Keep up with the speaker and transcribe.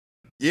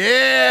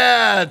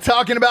Yeah,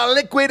 talking about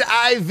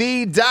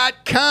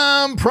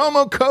liquidiv.com,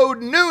 promo code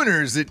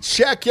Nooners at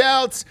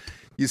checkout.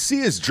 You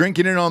see us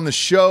drinking it on the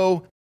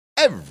show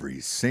every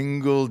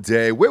single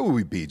day. Where would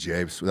we be,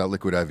 James, without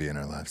Liquid IV in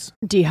our lives?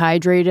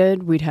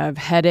 Dehydrated, we'd have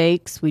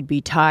headaches, we'd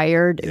be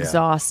tired,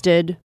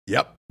 exhausted.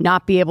 Yep.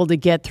 Not be able to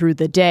get through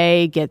the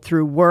day, get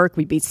through work.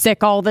 We'd be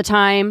sick all the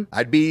time.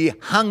 I'd be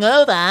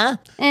hungover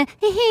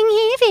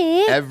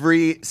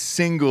every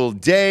single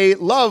day.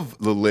 Love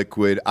the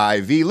Liquid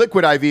IV.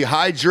 Liquid IV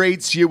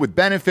hydrates you with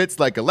benefits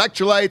like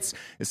electrolytes,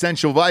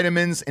 essential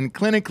vitamins, and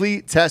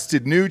clinically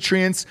tested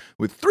nutrients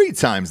with 3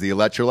 times the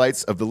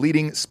electrolytes of the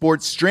leading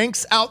sports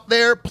drinks out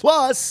there,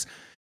 plus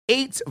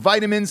 8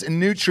 vitamins and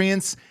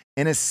nutrients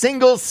in a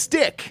single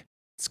stick.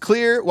 It's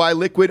clear why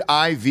Liquid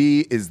IV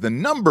is the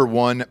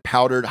 #1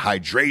 powdered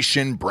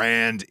hydration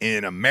brand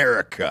in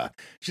America.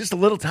 It's just a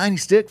little tiny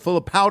stick full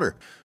of powder.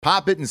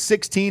 Pop it in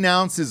 16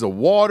 ounces of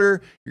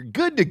water. You're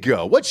good to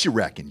go. What you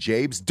reckon,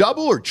 Jabes?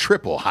 Double or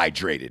triple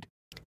hydrated?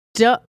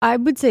 I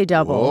would say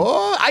double.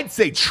 Oh, I'd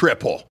say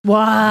triple.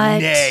 What?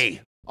 Nay,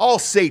 I'll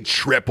say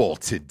triple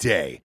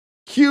today.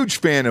 Huge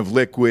fan of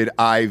Liquid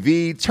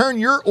IV. Turn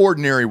your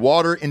ordinary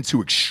water into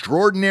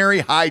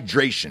extraordinary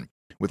hydration.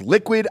 With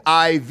Liquid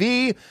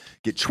IV,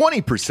 get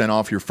 20%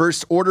 off your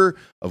first order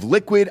of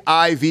Liquid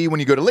IV when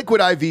you go to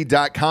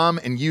liquidiv.com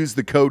and use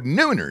the code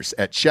Nooners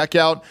at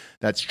checkout.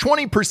 That's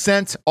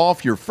 20%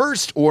 off your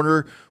first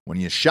order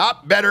when you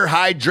shop better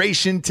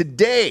hydration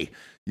today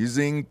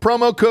using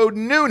promo code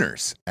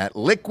Nooners at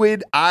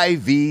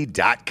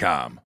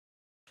liquidiv.com.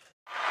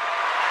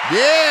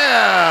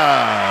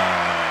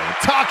 Yeah!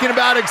 Talking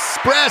about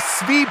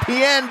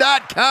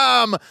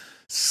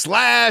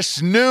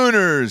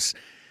expressvpn.com/Nooners.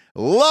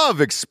 Love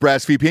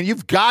ExpressVPN.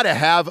 You've got to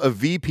have a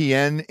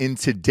VPN in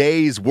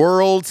today's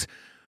world,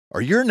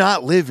 or you're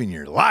not living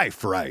your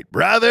life right,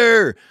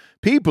 brother.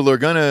 People are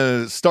going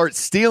to start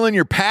stealing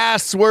your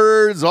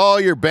passwords,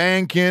 all your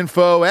bank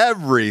info,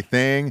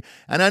 everything.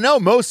 And I know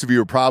most of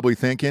you are probably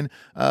thinking,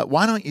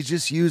 why don't you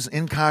just use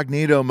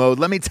incognito mode?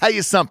 Let me tell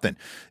you something.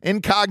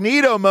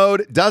 Incognito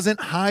mode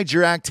doesn't hide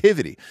your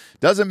activity.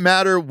 Doesn't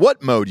matter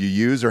what mode you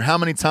use or how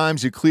many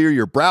times you clear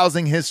your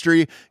browsing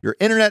history, your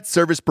internet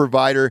service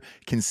provider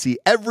can see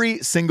every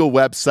single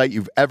website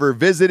you've ever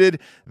visited.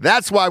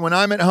 That's why when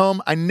I'm at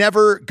home, I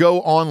never go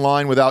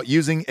online without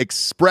using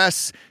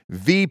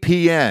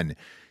ExpressVPN.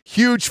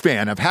 Huge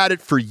fan. I've had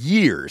it for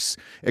years.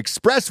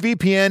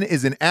 ExpressVPN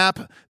is an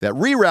app that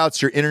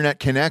reroutes your internet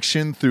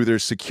connection through their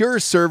secure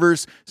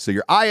servers so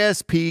your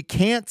ISP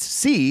can't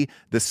see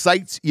the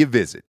sites you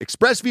visit.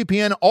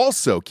 ExpressVPN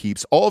also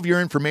keeps all of your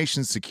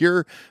information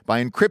secure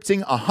by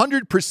encrypting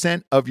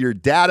 100% of your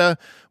data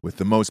with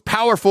the most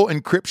powerful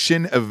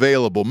encryption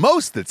available.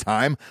 Most of the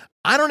time,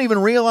 I don't even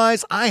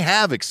realize I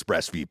have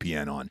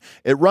ExpressVPN on.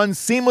 It runs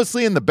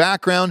seamlessly in the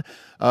background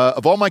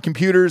of all my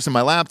computers and my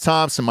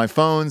laptops and my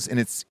phones, and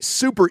it's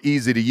super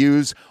easy to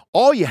use.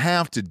 All you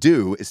have to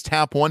do is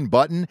tap one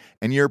button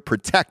and you're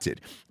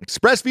protected.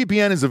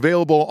 ExpressVPN is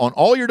available on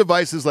all your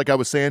devices, like I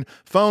was saying,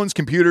 phones,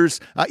 computers,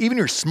 even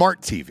your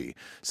smart TV.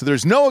 So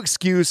there's no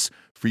excuse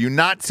for you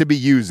not to be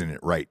using it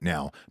right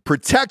now.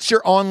 Protect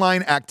your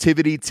online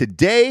activity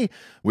today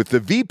with the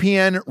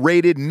VPN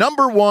rated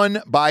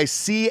 #1 by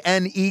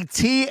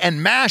CNET and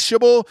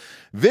Mashable.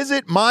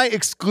 Visit my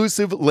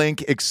exclusive link,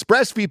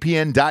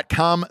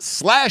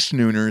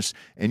 expressvpn.com/Nooners,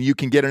 and you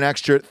can get an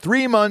extra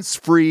 3 months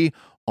free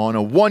on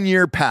a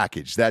 1-year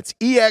package. That's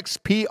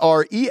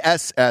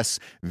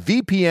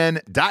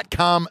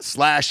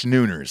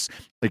expressvpn.com/Nooners.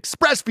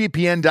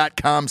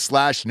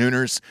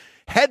 expressvpn.com/Nooners.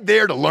 Head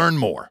there to learn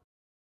more.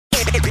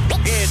 Ladies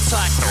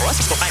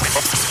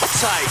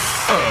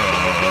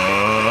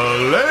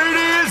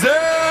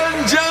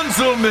and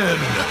gentlemen,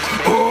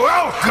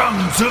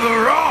 welcome to the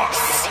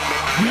Ross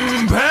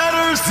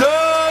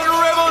Patterson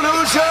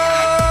Revolution!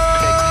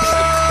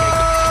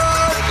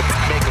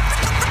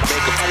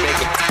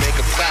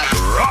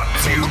 Brought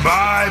to you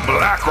by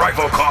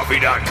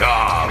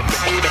BlackRifleCoffee.com.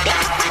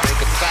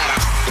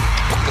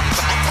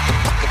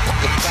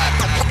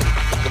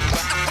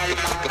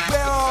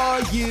 Where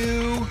are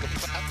you?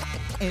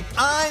 And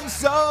I'm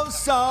so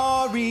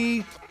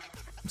sorry.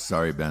 I'm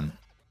sorry, Ben.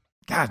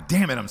 God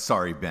damn it, I'm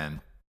sorry,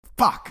 Ben.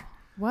 Fuck.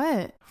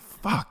 What?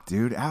 Fuck,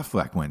 dude.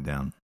 Affleck went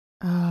down.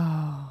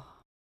 Oh.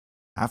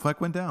 Affleck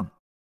went down.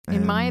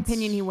 In my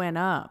opinion, he went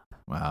up.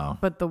 Wow.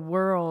 But the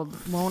world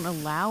won't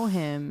allow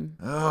him.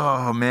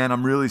 Oh, man,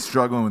 I'm really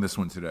struggling with this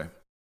one today.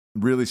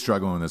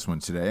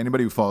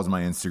 Anybody who follows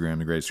my Instagram,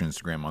 the greatest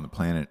Instagram on the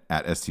planet,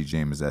 at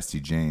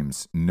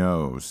STJames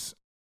knows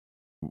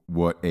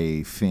what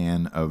a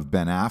fan of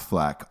Ben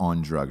Affleck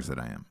on drugs that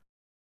I am.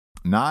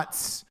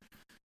 Not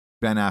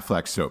Ben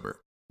Affleck sober.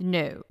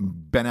 No.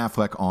 Ben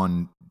Affleck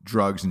on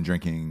drugs and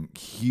drinking.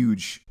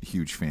 Huge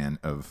fan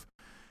of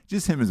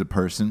just him as a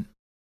person.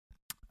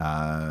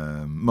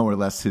 More or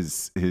less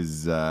his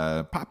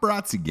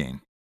paparazzi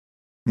gang.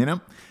 You know?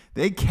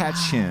 They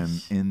catch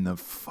him in the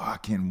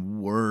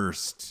fucking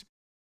worst,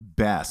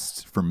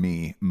 best, for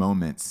me,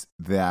 moments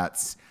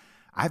that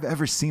I've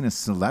ever seen a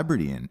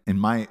celebrity in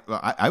my.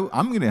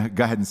 I'm gonna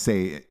go ahead and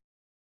say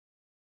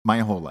my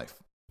whole life.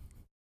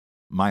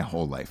 My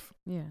whole life.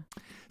 Yeah.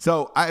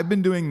 So I've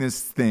been doing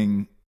this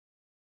thing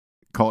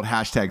called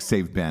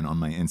 #SaveBen on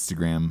my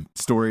Instagram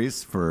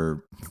stories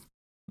for,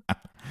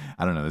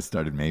 I don't know, this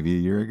started maybe a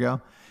year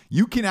ago.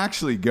 You can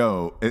actually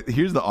go,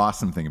 here's the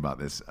awesome thing about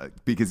this,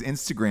 because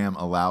Instagram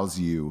allows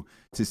you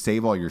to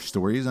save all your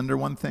stories under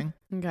one thing.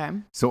 Okay.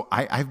 So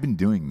I've been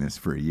doing this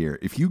for a year.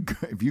 If you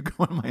go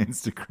on my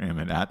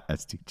Instagram at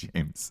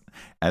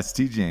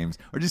STJames,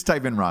 or just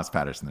type in Ross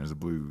Patterson, there's a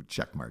blue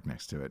check mark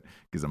next to it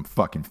because I'm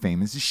fucking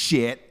famous as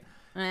shit.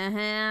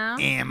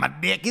 And my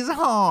dick is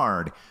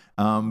hard.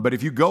 But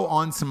if you go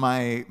onto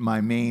my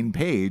main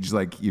page,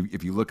 like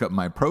if you look up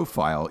my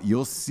profile,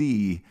 you'll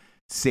see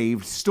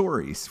saved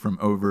stories from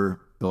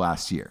over the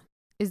last year.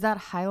 Is that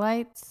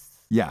highlights?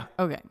 Yeah.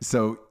 Okay.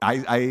 So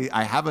I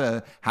have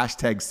a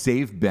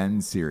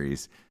 #SaveBen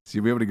series. So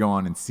you'll be able to go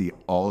on and see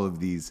all of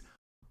these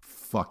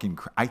fucking...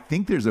 I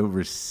think there's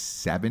over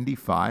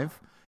 75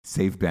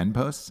 Save Ben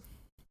posts.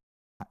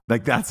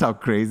 Like, that's how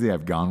crazy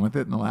I've gone with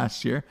it in the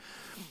last year.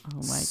 Oh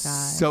my God.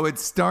 So it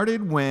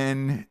started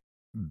when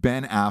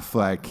Ben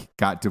Affleck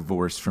got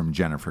divorced from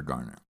Jennifer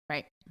Garner.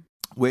 Right.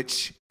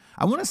 Which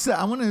I want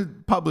to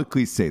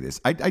publicly say this.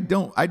 I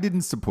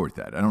didn't support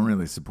that. I don't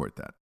really support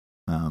that.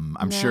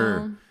 I'm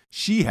sure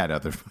she had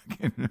other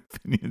fucking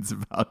opinions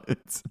about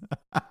it.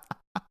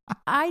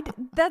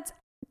 That's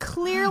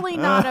clearly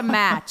not a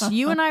match.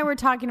 You and I were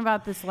talking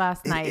about this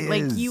last night.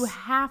 Like, you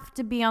have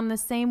to be on the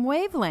same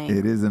wavelength.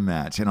 It is a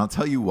match, and I'll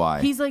tell you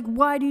why. He's like,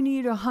 why do you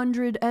need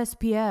 100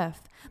 SPF?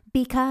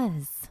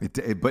 Because.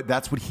 But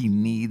that's what he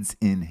needs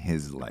in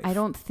his life. I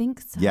don't think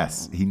so.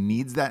 Yes, he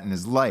needs that in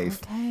his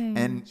life. Okay.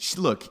 And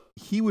look,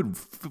 he would,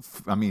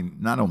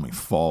 not only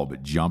fall,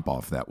 but jump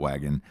off that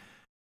wagon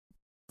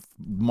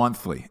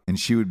monthly. And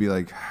she would be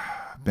like,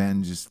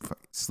 Ben, just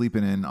sleep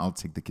it in. I'll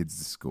take the kids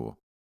to school.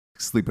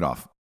 Sleep it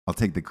off. I'll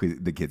take the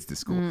kids to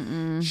school.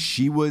 Mm-mm.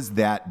 She was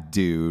that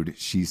dude.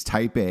 She's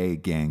type A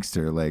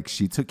gangster. Like,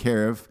 she took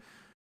care of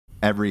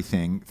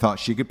everything. Thought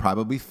she could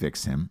probably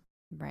fix him.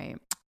 Right.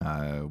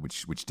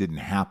 Which didn't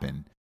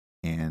happen.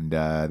 And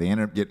they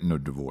ended up getting a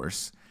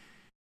divorce.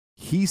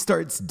 He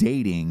starts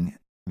dating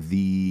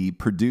the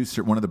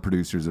producer, one of the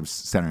producers of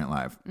Saturday Night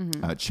Live,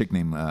 a chick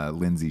named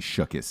Lindsay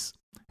Shookus,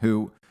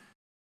 who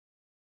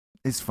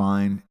is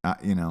fine.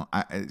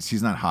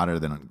 She's not hotter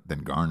than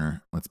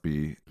Garner.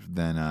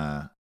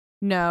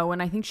 No,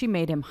 and I think she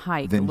made him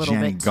hike a little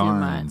Jenny bit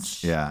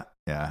Garnes. too much.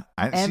 Yeah.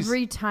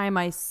 Every time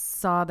I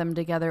saw them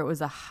together, it was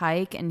a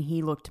hike, and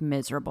he looked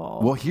miserable.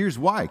 Well, here's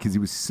why: because he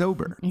was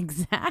sober.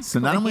 Exactly. So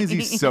not only is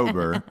he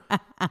sober,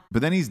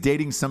 but then he's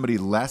dating somebody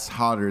less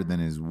hotter than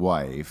his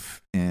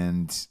wife,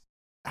 and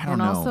I don't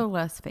know. And also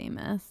less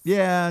famous.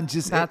 Yeah,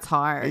 that's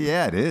hard.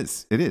 Yeah, it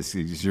is. It is.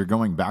 You're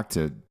going back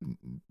to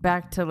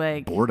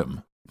like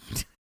boredom.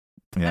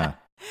 Yeah.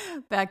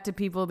 Back to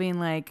people being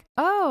like,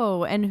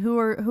 "Oh, and who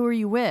are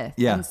you with?"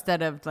 Yeah.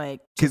 Instead of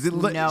like, because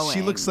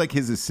she looks like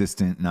his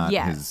assistant, not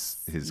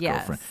his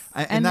girlfriend,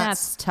 and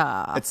that's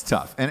tough. It's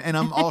tough, and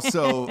I'm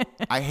also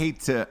I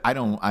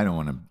don't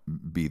want to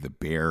be the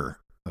bearer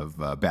of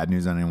bad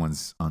news on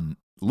anyone's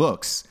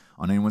looks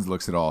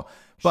at all.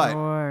 But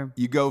sure.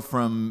 You go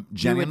from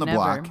Jenny on the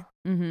Block.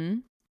 Mm-hmm.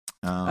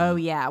 Oh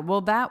yeah.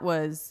 Well, that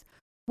was.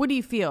 What do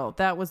you feel?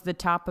 That was the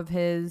top of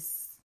his.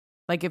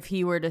 Like, if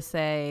he were to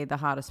say the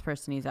hottest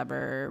person he's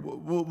ever...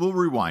 We'll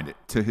rewind it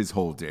to his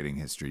whole dating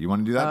history. You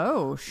want to do that?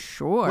 Oh,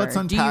 sure. Let's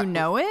unpack, do you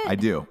know it? I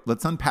do.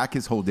 Let's unpack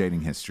his whole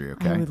dating history,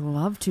 okay? I would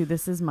love to.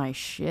 This is my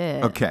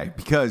shit. Okay,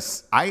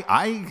 because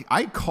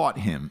I caught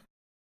him.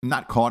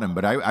 Not caught him,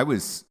 but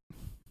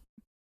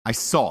I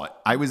saw it.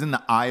 I was in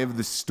the eye of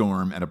the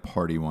storm at a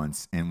party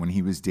once, and when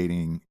he was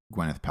dating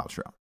Gwyneth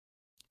Paltrow.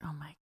 Oh,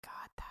 my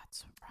God.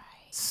 That's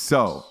right.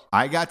 So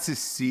I got to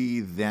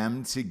see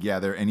them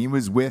together, and he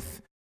was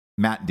with...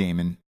 Matt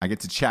Damon. I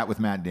get to chat with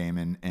Matt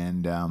Damon,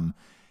 and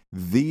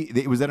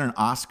it was at an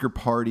Oscar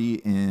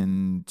party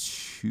in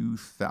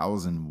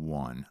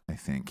 2001, I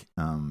think,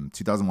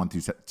 2001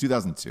 through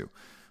 2002,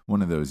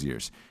 one of those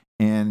years.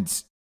 And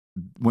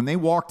when they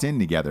walked in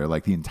together,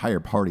 like the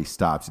entire party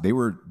stopped. They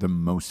were the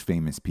most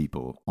famous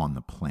people on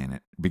the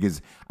planet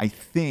because I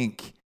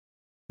think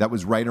that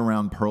was right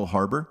around Pearl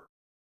Harbor.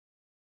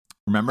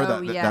 Remember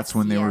that's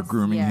when they were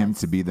grooming him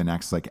to be the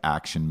next like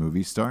action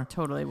movie star.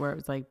 Totally, where it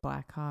was like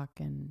Black Hawk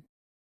and.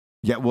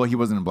 Yeah, well, he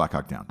wasn't in Black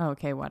Hawk Down. Oh,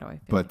 okay, why do I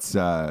feel?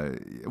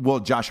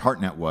 But Josh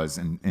Hartnett was,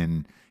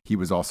 and he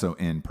was also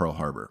in Pearl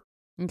Harbor.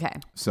 Okay.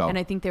 So, and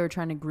I think they were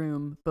trying to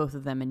groom both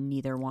of them, and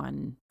neither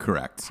one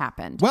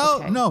happened.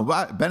 Well, no,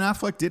 Ben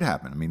Affleck did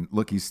happen. I mean,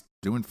 look, he's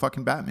doing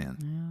fucking Batman.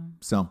 Yeah.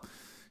 So,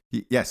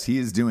 yes, he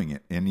is doing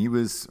it, and he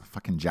was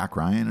fucking Jack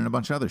Ryan and a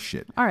bunch of other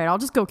shit. All right, I'll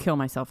just go kill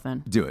myself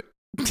then. Do it.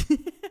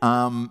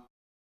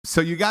 So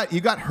you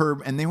got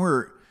Herb, and they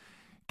were.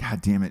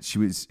 God damn it. She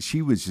was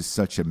just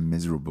such a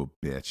miserable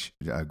bitch,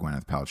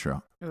 Gwyneth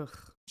Paltrow. Ugh.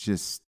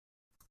 Just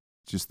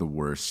the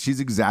worst. She's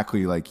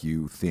exactly like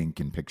you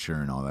think and picture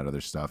and all that other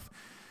stuff.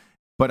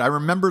 But I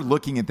remember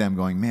looking at them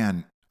going,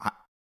 man,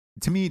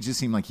 to me, it just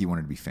seemed like he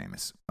wanted to be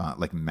famous,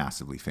 like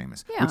massively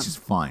famous, which is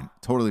fine.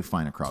 Totally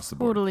fine across the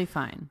board. Totally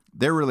fine.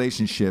 Their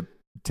relationship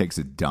takes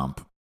a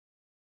dump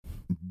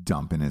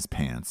in his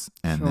pants.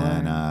 And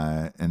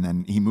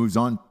then he moves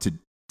on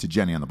to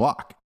Jenny on the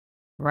Block.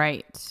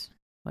 Right.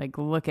 Like,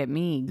 look at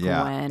me, Gwen.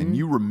 Yeah. And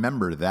you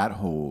remember that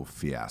whole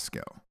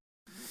fiasco.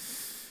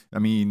 I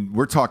mean,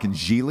 we're talking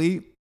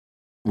Gigli.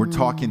 We're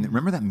talking,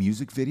 remember that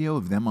music video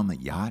of them on the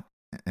yacht?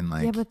 And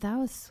like, yeah, but that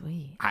was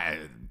sweet. I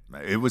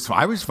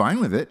was fine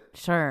with it.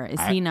 Sure.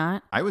 Is he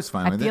not? I was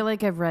fine with it. I feel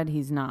like I've read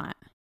he's not.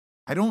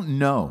 I don't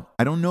know.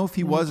 I don't know if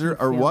he was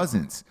or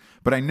wasn't.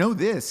 But I know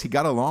this. He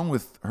got along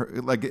with her.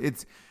 Like,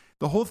 it's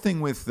the whole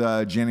thing with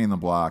Jenny on the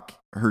Block.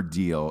 Her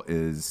deal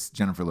is,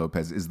 Jennifer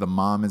Lopez, is the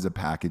mom is a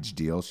package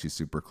deal. She's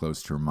super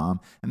close to her mom.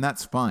 And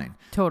that's fine.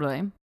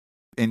 Totally.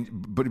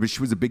 But she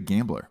was a big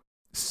gambler.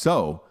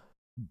 So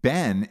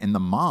Ben and the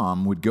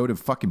mom would go to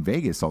fucking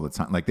Vegas all the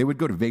time. Like, they would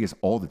go to Vegas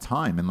all the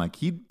time. And like,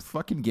 he'd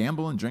fucking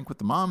gamble and drink with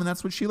the mom. And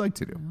that's what she liked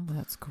to do. Oh,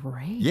 that's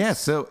great. Yeah.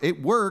 So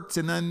it worked.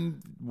 And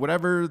then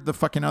whatever the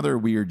fucking other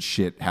weird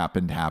shit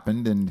happened.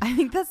 And I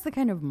think that's the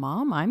kind of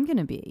mom I'm going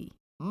to be.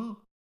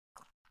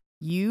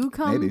 You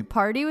come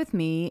party with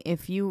me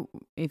if you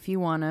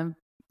want to,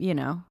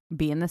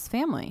 be in this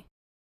family.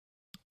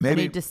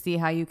 Maybe. I need to see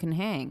how you can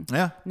hang.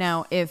 Yeah.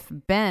 Now, if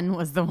Ben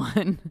was the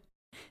one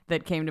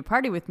that came to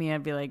party with me,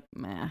 I'd be like,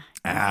 meh,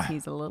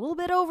 he's a little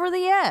bit over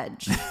the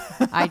edge.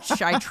 I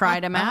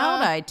tried him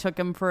out. I took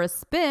him for a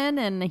spin,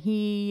 and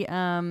he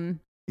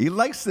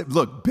likes it.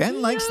 Look,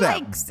 Ben likes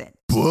that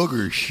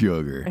booger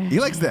sugar. He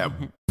likes that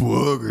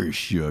booger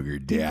sugar,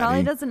 daddy. He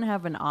probably doesn't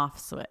have an off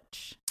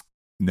switch.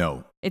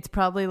 No. It's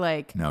probably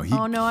like,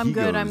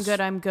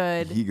 I'm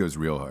good. He goes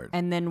real hard.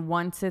 And then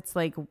once it's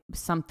like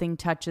something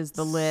touches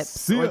the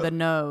lips or the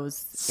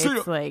nose,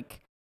 it's like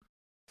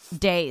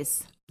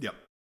days. Yep.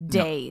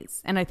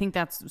 Days. And I think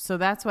that's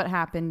what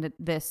happened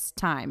this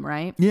time,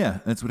 right? Yeah,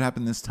 that's what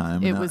happened this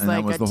time. It was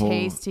like a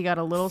taste. He got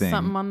a little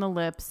something on the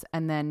lips,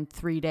 and then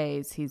 3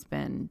 days he's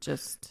been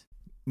just...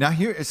 Now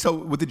so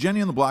with the Jenny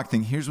on the Block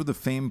thing, here's where the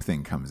fame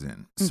thing comes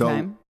in.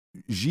 So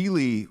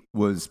Gigli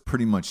was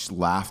pretty much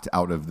laughed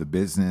out of the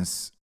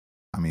business.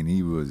 I mean,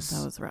 that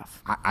was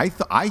rough.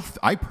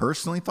 I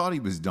personally thought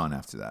he was done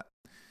after that,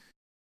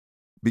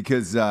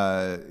 because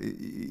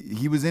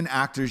he was in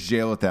actor's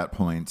jail at that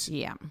point.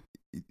 Yeah.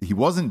 He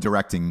wasn't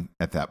directing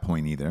at that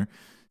point either.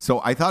 So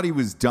I thought he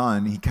was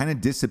done. He kind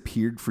of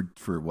disappeared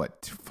for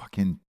what,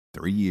 fucking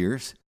 3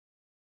 years.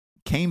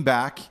 Came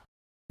back,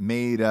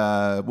 made,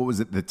 what was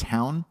it, The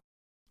Town?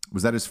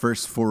 Was that his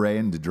first foray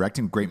into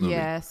directing? Great movie.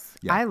 Yes.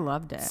 Yeah. I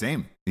loved it.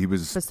 Same. He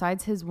was...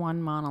 Besides his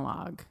one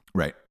monologue.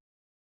 Right.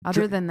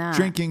 Other than that.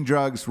 Drinking,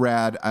 drugs,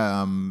 rad.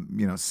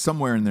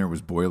 Somewhere in there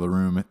was Boiler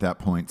Room at that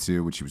point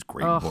too, which he was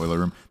great in Boiler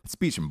Room. The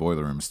speech in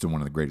Boiler Room is still one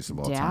of the greatest of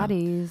all time.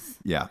 Daddies.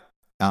 Yeah.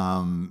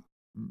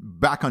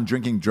 Back on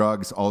drinking,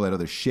 drugs, all that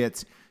other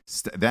shit.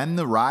 Then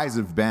the rise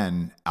of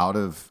Ben out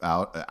of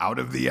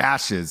the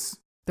ashes.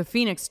 The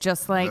Phoenix,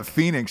 just like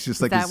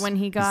that when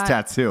he got his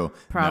tattoo.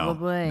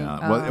 Probably.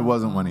 No. It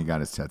wasn't when he got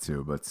his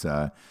tattoo, but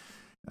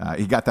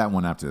he got that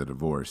one after the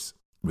divorce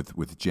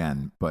with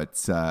Jen.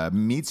 But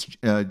meets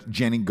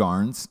Jenny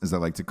Garnes, as I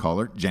like to call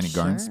her, Jenny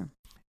Garnes.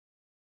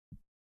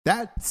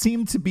 That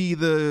seemed to be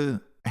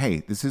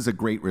this is a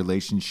great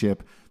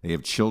relationship. They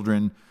have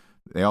children.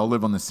 They all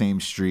live on the same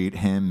street.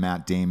 Him,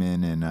 Matt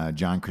Damon, and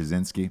John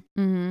Krasinski.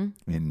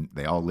 Mm-hmm. And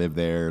they all live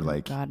there.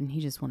 Oh, God, and he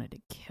just wanted to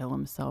kill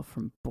himself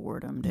from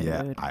boredom, dude.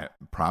 Yeah,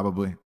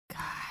 probably.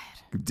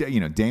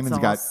 God. Damon's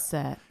got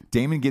set.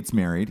 Damon gets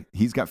married.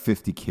 He's got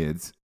 50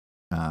 kids.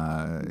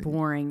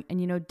 Boring.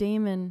 And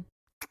Damon,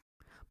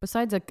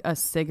 besides a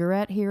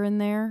cigarette here and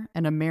there,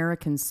 an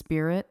American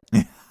spirit,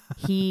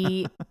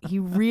 he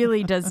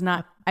really does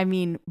not. I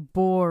mean,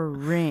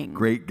 boring.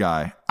 Great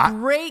guy.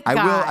 Great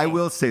guy. I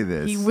will say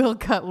this. He will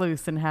cut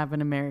loose and have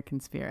an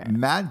American spirit.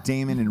 Matt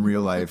Damon in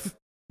real life,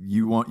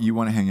 you want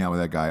to hang out with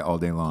that guy all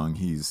day long.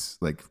 He's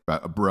like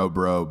a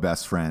bro,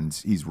 best friend.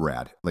 He's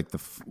rad. Like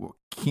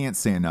can't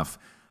say enough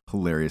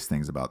hilarious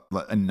things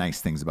nice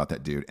things about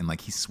that dude. And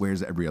like he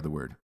swears every other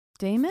word.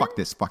 Damon? Fuck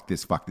this.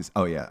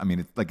 Oh yeah. I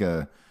mean, it's like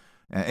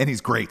and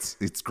he's great.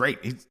 It's great.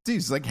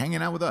 He's like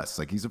hanging out with us.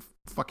 Like he's a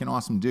fucking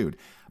awesome dude.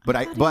 But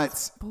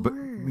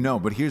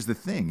here's the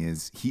thing: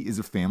 is he is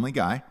a family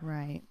guy,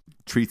 right?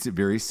 Treats it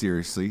very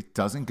seriously.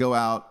 Doesn't go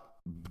out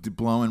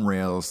blowing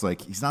rails.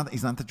 Like he's not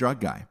the drug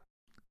guy,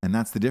 and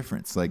that's the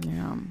difference. Like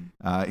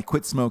he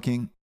quit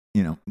smoking.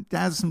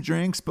 Has some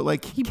drinks, but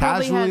like he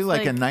casually, has,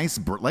 like a nice,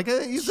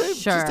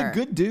 just a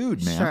good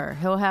dude, man. Sure,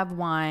 he'll have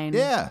wine.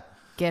 Yeah.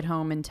 Get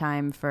home in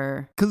time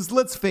for... Because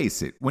let's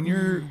face it, when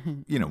you're,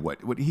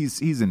 what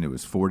he's into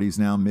his 40s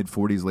now, mid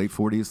 40s, late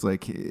 40s.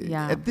 Like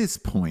at this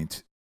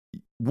point,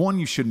 one,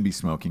 you shouldn't be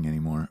smoking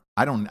anymore.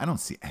 I don't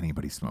see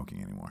anybody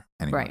smoking anymore.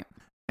 Right.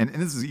 And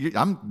this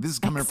is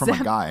coming from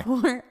a guy.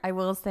 I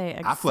will say,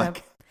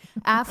 Affleck.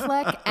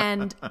 Affleck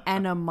and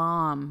a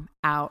mom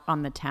out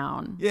on the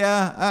town.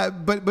 Yeah,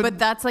 but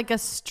that's like a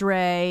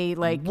stray,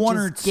 like one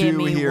or just give two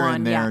me here one.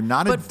 and there. Yeah.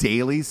 Not a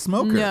daily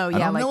smoker. No, yeah, I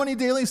don't like know any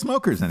daily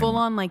smokers anymore. Full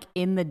on, like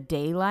in the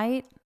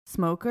daylight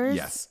smokers.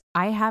 Yes,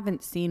 I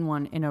haven't seen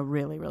one in a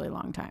really, really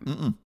long time.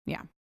 Mm-mm.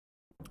 Yeah,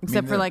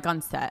 except for like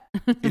on set.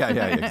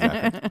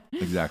 yeah,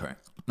 exactly.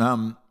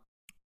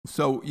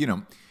 So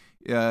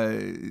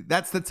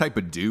that's the type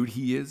of dude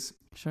he is.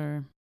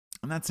 Sure.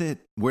 And that's it.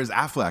 Whereas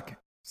Affleck,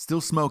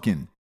 still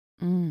smoking,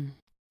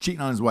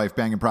 cheating on his wife,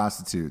 banging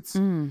prostitutes,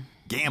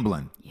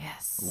 gambling,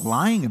 yes,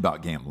 lying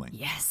about gambling,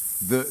 yes.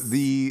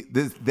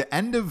 The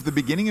end of the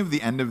beginning of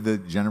the end of the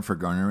Jennifer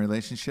Garner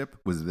relationship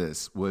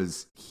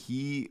was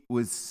he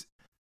was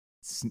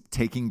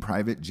taking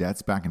private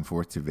jets back and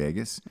forth to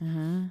Vegas,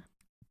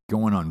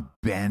 going on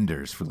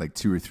benders for like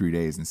 2 or 3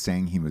 days, and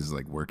saying he was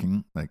like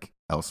working like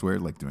elsewhere,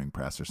 like doing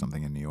press or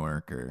something in New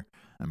York,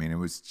 it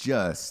was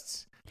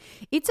just.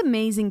 It's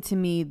amazing to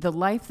me the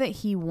life that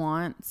he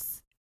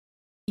wants,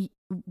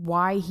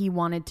 why he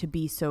wanted to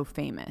be so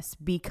famous.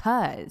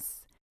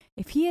 Because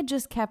if he had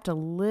just kept a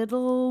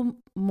little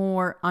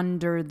more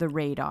under the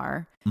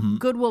radar,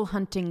 Good Will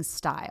Hunting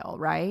style,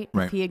 right?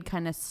 If he had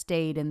kind of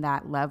stayed in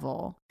that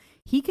level,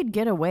 he could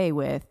get away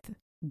with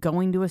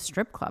going to a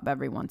strip club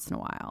every once in a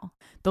while.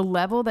 The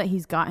level that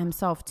he's got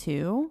himself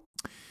to,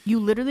 you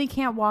literally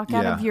can't walk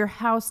out of your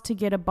house to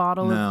get a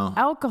bottle of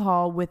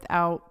alcohol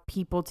without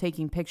people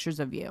taking pictures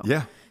of you.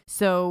 Yeah.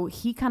 So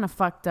he kind of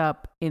fucked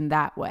up in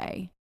that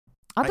way.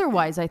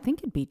 Otherwise, I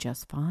think it'd be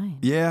just fine.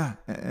 Yeah.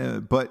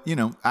 But,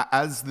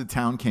 as The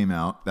Town came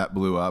out, that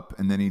blew up.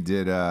 And then he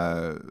did,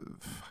 what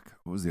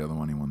was the other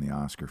one he won the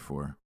Oscar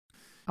for?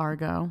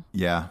 Argo.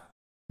 Yeah.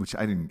 Which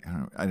I didn't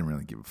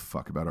really give a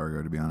fuck about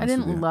Argo, to be honest. I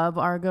didn't love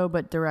Argo,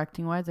 but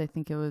directing wise, I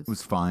think it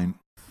was fine.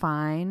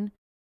 Fine.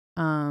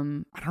 I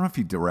don't know if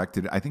he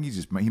directed it. I think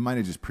he might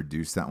have just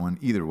produced that one.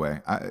 Either way,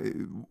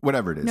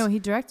 whatever it is. No, he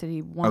directed.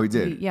 He won. Oh, he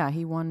did.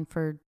 He won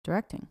for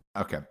directing.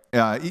 Okay.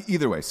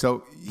 Either way,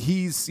 so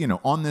he's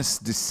on this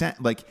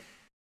descent, like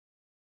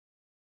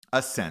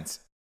ascent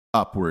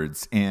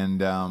upwards,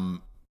 and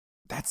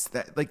that's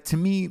that. Like to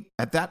me,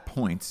 at that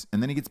point,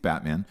 and then he gets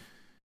Batman.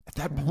 At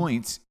that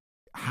point,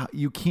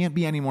 you can't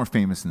be any more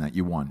famous than that.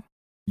 You won.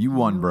 You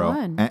won, bro.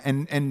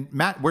 And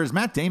whereas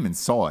Matt Damon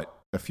saw it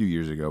a few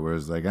years ago, where it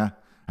was like,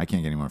 I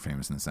can't get any more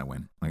famous than this. I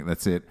win. Like,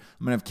 that's it.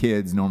 I'm going to have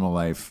kids, normal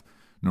life,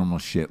 normal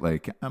shit.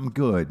 Like, I'm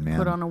good, man.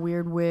 Put on a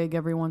weird wig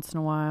every once in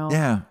a while.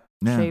 Yeah.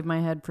 Shave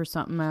my head for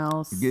something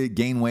else.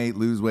 Gain weight,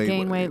 lose weight.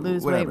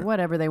 Lose weight,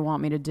 whatever they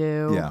want me to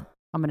do. Yeah.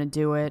 I'm going to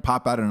do it.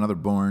 Pop out another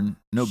Bourne.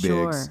 No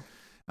bigs.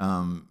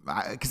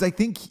 Because I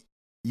think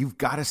you've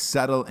got to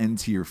settle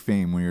into your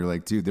fame where you're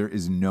like, dude, there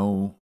is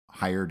no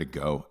higher to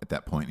go at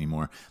that point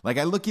anymore. Like,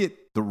 I look at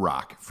The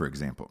Rock, for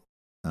example.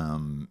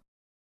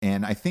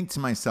 And I think to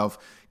myself,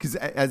 because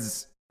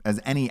as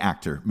any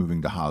actor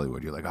moving to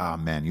Hollywood, you're like, oh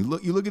man, you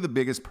look at the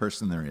biggest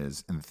person there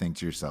is and think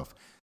to yourself,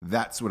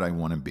 that's what I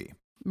want to be.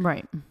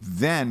 Right.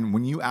 Then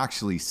when you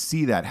actually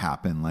see that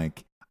happen,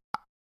 like,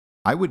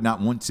 I would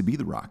not want to be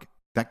The Rock.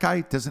 That guy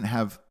doesn't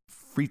have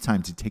free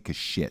time to take a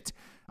shit.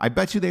 I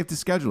bet you they have to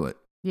schedule it.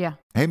 Yeah.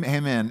 Hey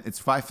man,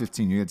 it's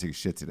 5:15. You got to take a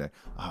shit today.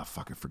 Oh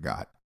fuck, I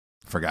forgot.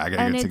 I gotta go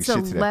take a shit today.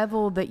 And it's a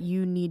level that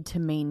you need to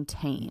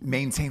maintain.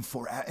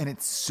 And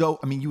it's so,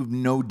 you have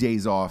no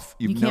days off.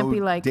 You can't be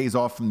like, days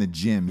off from the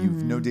gym. You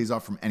have no days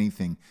off from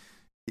anything.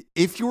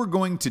 If you were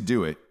going to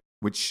do it,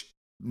 which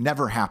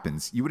never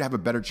happens, you would have a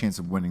better chance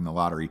of winning the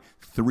lottery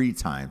 3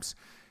 times,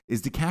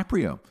 is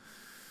DiCaprio,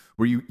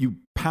 where you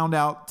pound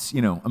out,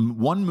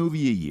 one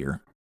movie a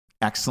year.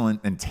 Excellent,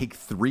 and take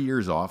 3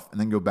 years off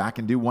and then go back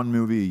and do 1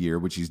 movie a year,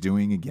 which he's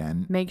doing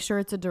again. Make sure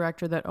it's a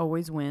director that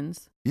always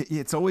wins.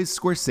 It's always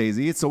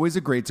Scorsese. It's always a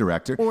great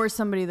director. Or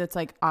somebody that's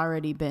like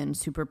already been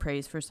super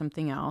praised for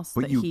something else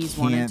that he's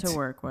wanted to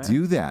work with.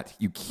 Do that.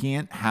 You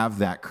can't have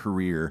that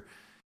career.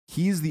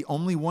 He's the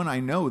only one I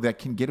know that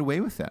can get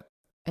away with that.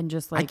 And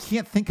just like I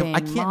can't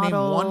name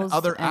one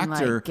other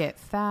actor. Like get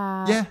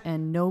fat.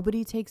 And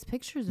nobody takes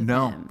pictures of him.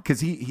 No, because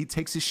he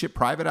takes his shit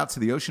private out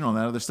to the ocean, all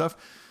that other stuff.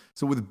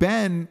 So with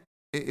Ben,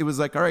 it was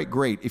like, all right,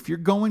 great. If you're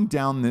going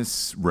down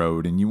this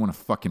road and you want to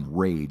fucking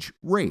rage.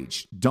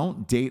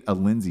 Don't date a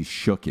Lindsay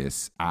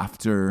Shookus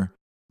after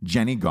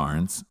Jenny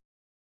Garnes.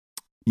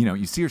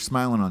 You see her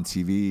smiling on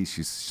TV.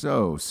 She's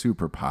so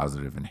super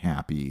positive and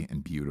happy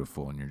and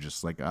beautiful. And you're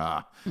just like,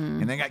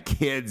 And they got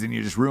kids and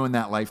you just ruined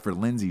that life for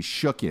Lindsay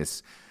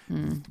Shookus.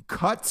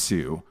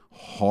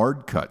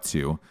 Hard cut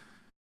to.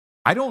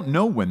 I don't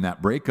know when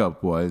that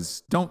breakup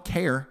was. Don't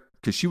care,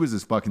 because she was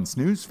this fucking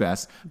snooze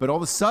fest. But all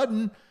of a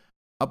sudden,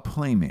 a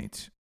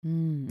playmate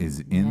is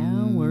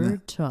in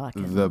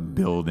the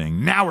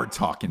building. Now we're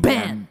talking.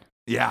 Ben.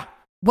 Yeah.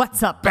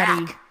 What's up,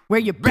 buddy? Where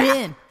you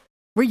been?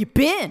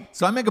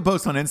 So I make a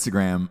post on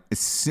Instagram.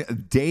 It's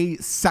day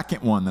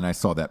second one that I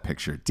saw that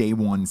picture. Day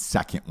 1,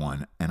 second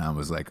one. And I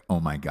was like,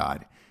 oh my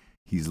God,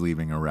 he's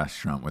leaving a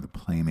restaurant with a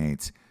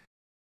playmate.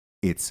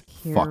 It's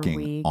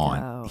fucking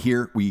on.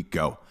 Here we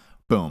go.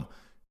 Boom.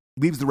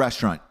 Leaves the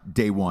restaurant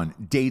day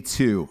 1. Day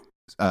 2.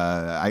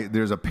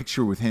 there's a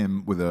picture with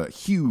him with a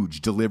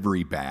huge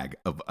delivery bag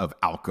of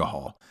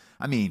alcohol.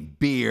 I mean,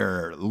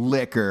 beer,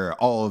 liquor,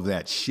 all of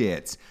that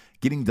shit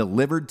getting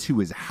delivered to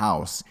his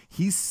house.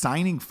 He's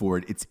signing for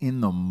it. It's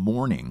in the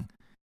morning.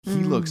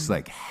 He looks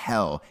like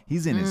hell.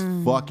 He's in his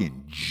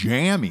fucking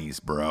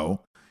jammies, bro.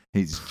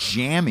 His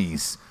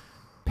jammies,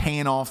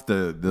 paying off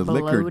the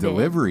liquor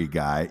delivery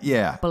guy.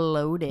 Yeah.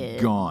 Bloated.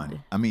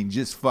 Gone. I mean,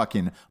 just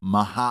fucking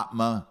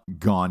Mahatma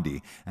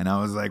Gandhi. And I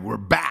was like, we're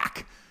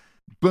back.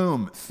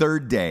 Boom.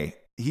 Third day.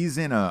 He's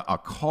in a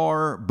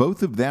car.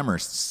 Both of them are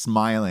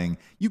smiling.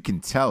 You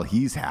can tell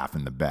he's half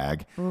in the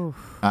bag.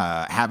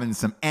 Having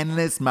some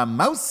endless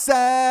mimosas.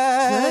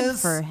 Good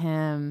for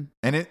him.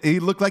 And he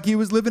looked like he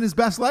was living his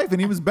best life,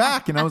 and he was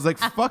back. And I was like,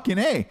 fucking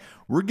A,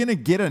 we're going to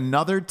get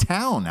another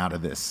town out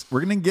of this. We're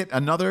going to get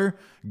another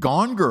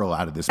Gone Girl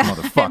out of this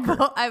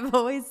motherfucker. I've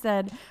always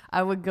said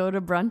I would go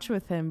to brunch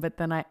with him, but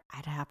then I'd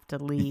have to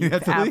leave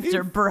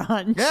after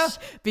brunch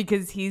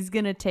because he's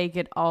going to take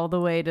it all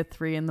the way to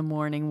 3 a.m.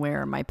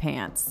 wearing my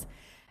pants.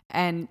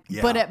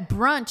 But at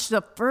brunch,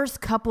 the first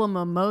couple of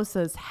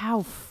mimosas,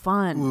 how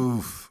fun!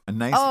 Oof, a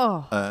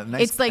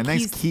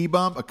nice key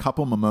bump, a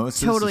couple mimosas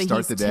to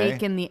start the day. He's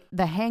taking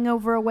the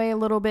hangover away a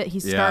little bit.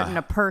 He's starting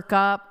to perk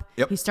up.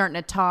 Yep. He's starting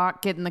to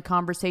talk, get in the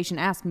conversation,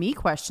 ask me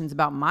questions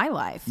about my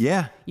life.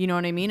 Yeah, you know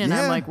what I mean. And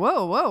I'm like,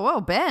 whoa,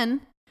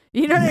 Ben.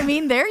 You know what I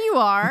mean? There you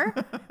are.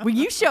 When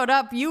you showed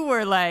up, you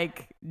were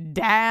like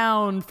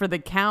down for the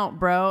count,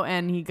 bro.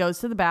 And he goes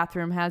to the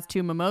bathroom, has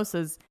 2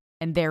 mimosas,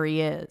 and there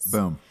he is.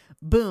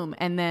 Boom.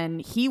 And then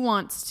he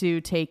wants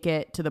to take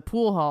it to the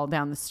pool hall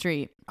down the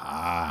street.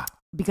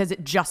 Because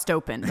it just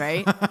opened,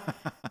 right?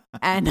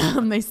 And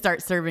they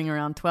start serving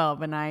around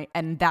 12.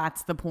 And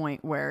that's the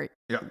point where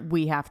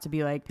we have to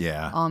be like,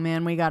 oh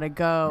man, we got to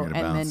go. And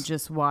bounce. Then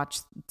just watch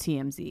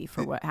TMZ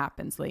for what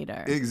happens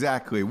later.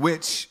 Exactly.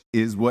 Which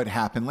is what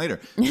happened later.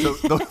 So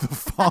the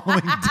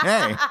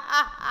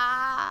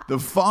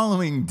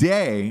following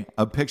day,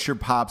 a picture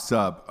pops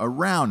up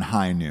around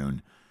high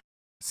noon.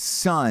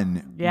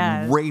 Sun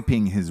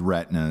raping his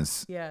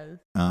retinas. Yes.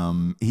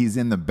 He's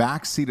in the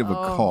backseat of a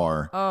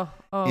car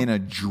in a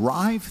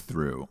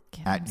drive-through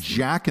at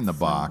Jack in the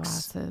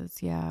Box.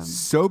 Yeah.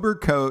 Sober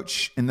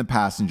coach in the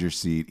passenger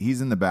seat. He's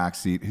in the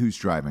backseat. Who's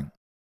driving?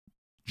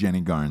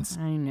 Jenny Garnes.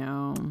 I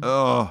know.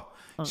 Oh,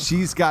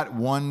 she's got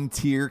one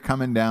tear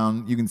coming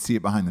down. You can see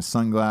it behind the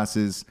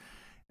sunglasses.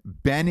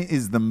 Ben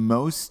is the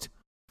most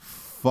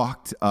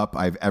fucked up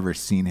I've ever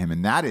seen him,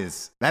 and that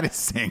is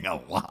saying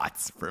a lot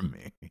for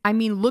me. I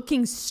mean,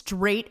 looking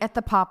straight at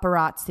the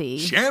paparazzi,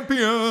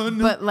 champion,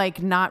 but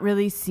like not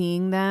really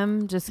seeing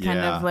them, just kind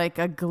of like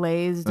a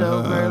glazed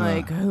over,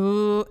 like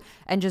who,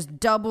 and just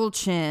double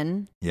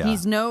chin. Yeah.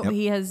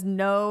 He has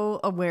no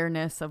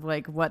awareness of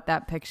like what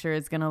that picture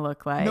is gonna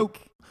look like. Nope.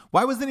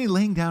 Why wasn't he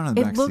laying down in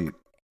the back seat?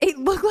 It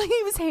looked like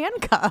he was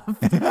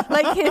handcuffed.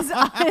 Like his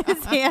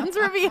hands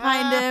were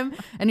behind him,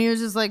 and he was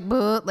just like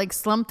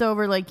slumped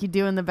over like you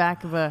do in the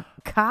back of a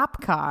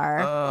cop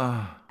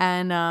car.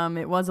 And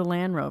it was a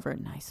Land Rover,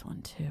 nice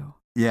one too.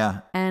 Yeah.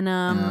 And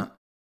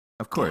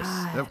of course,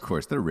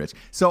 they're rich.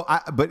 So,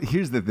 but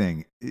here's the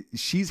thing: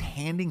 she's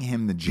handing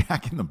him the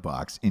Jack in the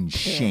Box in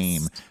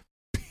shame,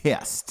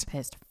 pissed,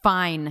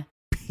 fine.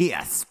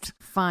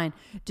 Fine.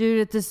 Dude,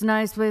 at this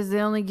nice place,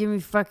 they only give me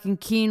fucking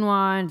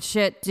quinoa and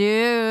shit, dude.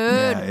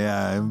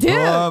 Yeah.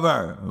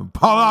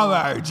 Pull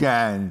over,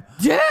 Jen.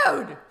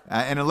 Dude!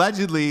 And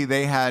allegedly,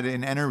 they had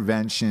an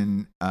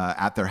intervention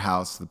at their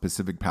house, the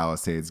Pacific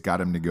Palisades,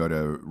 got him to go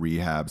to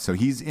rehab. So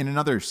he's in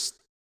another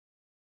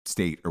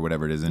state or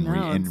whatever it is in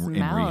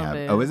rehab.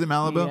 Oh, is it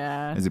Malibu?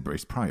 Yeah.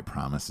 It's probably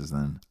Promises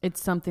then.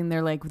 It's something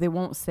they're like, they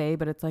won't say,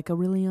 but it's like a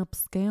really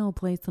upscale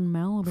place in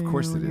Malibu. Of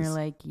course it is. You're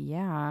like,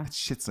 yeah. That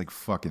shit's like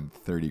fucking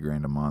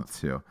 $30,000 a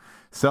month too.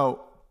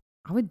 So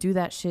I would do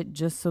that shit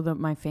just so that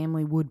my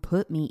family would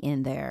put me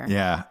in there.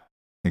 Yeah.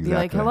 Exactly. Be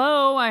like,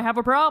 hello, I have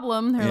a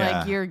problem. They're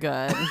like, you're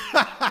good.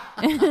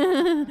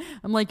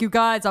 I'm like, you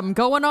guys, I'm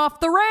going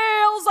off the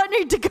rails. I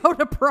need to go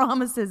to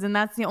Promises. And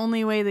that's the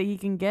only way that he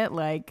can get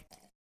like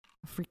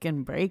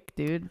freaking break,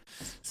 dude.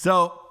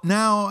 So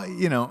now,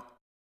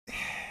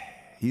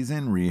 he's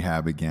in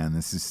rehab again.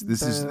 This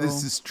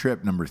is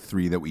trip number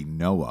 3 that we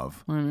know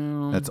of. I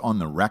know. That's on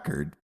the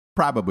record.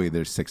 Probably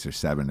there's 6 or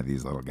 7 of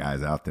these little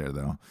guys out there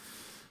though.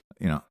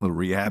 Little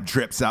rehab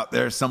trips out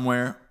there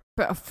somewhere.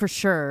 But for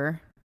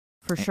sure.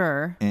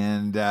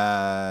 And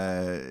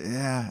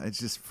it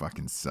just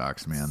fucking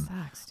sucks, man.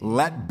 Sucks, dude.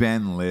 Let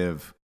Ben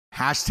live. #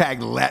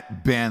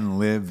 let Ben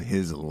live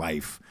his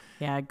life.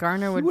 Yeah,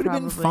 Garner would have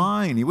been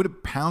fine. He would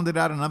have pounded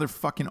out another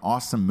fucking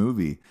awesome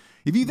movie.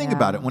 If you think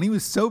about it, when he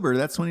was sober,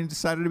 that's when he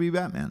decided to be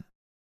Batman.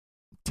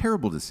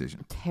 Terrible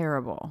decision.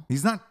 Terrible.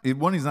 He's not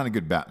a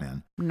good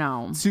Batman.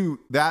 No. 2,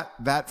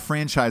 that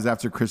franchise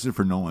after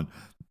Christopher Nolan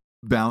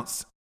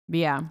bounced.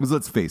 Yeah. Because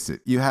let's face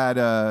it, you had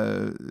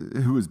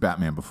who was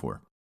Batman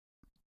before?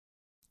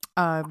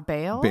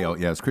 Bale? Bale,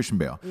 yeah, it's Christian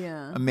Bale.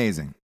 Yeah.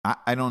 Amazing.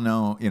 I don't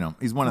know,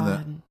 he's one of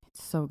the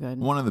so good.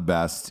 One of the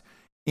best.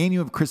 And you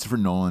have Christopher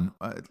Nolan.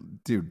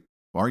 Dude,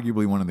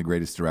 arguably one of the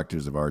greatest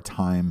directors of our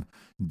time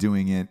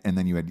doing it. And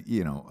then you had,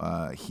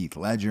 Heath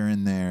Ledger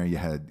in there. You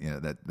had,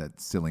 that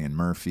Cillian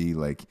Murphy.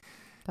 Like,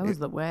 that was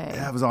the way.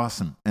 That was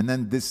awesome. And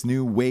then this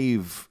new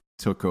wave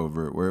took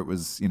over where it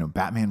was,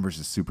 Batman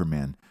versus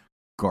Superman,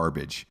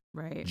 garbage.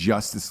 Right.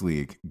 Justice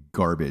League,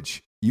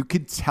 garbage. You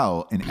could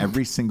tell in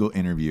every single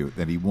interview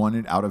that he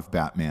wanted out of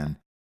Batman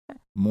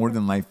more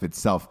than life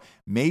itself.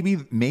 Maybe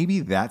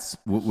that's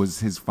what was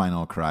his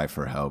final cry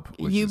for help.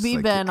 You be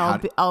like, Ben,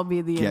 I'll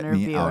be the get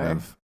interviewer. Me out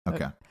of,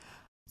 okay.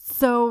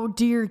 So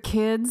do your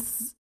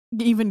kids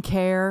even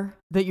care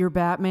that you're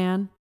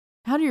Batman?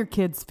 How do your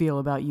kids feel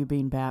about you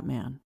being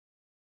Batman?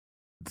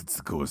 That's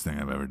the coolest thing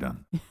I've ever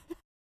done.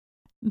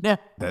 No.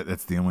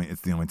 It's the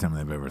only time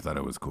they've ever thought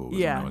it was cool was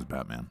when I was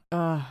Batman.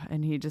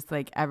 And he just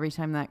like every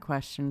time that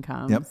question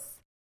comes,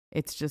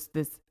 it's just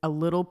a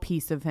little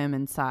piece of him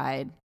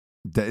inside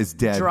that is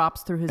dead,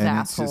 drops through his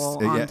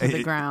asshole onto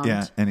the ground.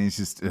 Yeah, and he's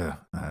just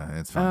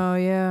it's fine. Oh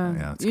yeah,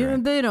 yeah, it's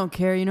great. They don't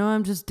care.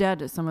 I'm just dead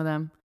to some of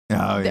them.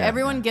 Oh yeah.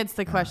 Everyone gets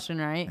the question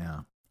right. Yeah.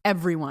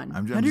 Everyone.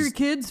 How do your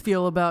kids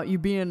feel about you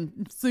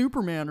being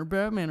Superman or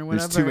Batman or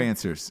whatever? There's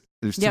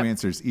two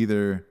answers.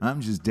 Either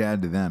I'm just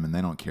dad to them and they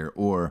don't care,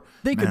 or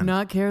they could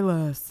not care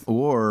less.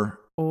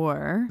 Or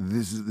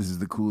this is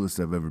the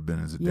coolest I've ever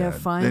been as a dad. Yeah,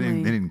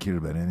 finally. They didn't care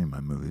about any of my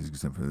movies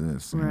except for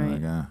this. And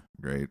right. Like,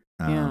 great.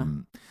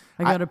 I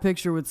got a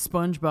picture with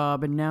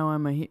SpongeBob and now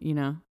I'm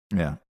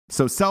Yeah.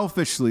 So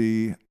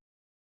selfishly,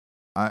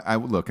 I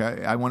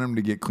want him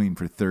to get clean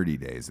for 30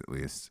 days at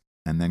least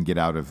and then get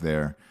out of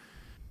there.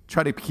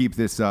 Try to keep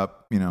this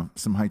up,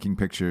 some hiking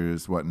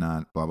pictures,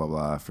 whatnot, blah, blah,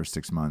 blah, for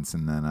 6 months.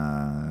 And then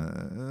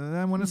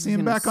I want to see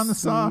him back on the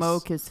sauce.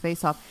 Smoke his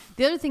face off.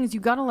 The other thing is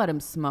you got to let him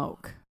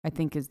smoke, I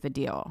think is the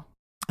deal.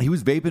 He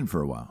was vaping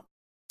for a while.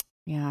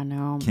 Yeah,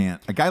 no.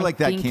 A guy like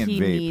that can't vape. He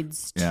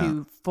needs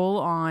to full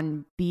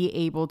on be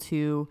able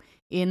to,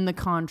 in the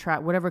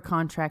contract, whatever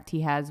contract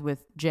he has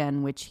with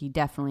Jen, which he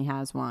definitely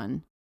has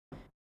one,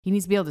 he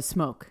needs to be able to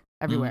smoke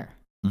everywhere.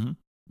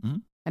 Mm-hmm. Mm-hmm.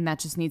 And that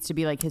just needs to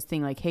be like his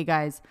thing. Like, hey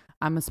guys,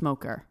 I'm a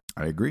smoker.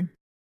 I agree.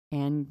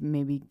 And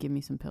maybe give me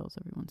some pills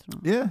every once in a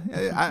while.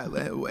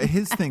 Yeah.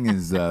 His thing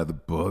is the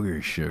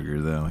booger sugar,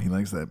 though. He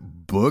likes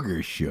that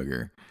booger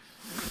sugar.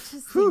 I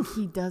just think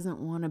he doesn't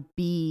want to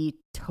be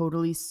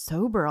totally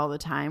sober all the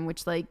time,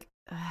 which God,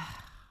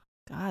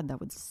 that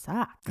would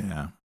suck.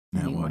 Yeah.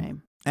 Anyway.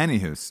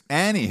 Anywho's.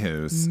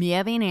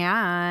 Moving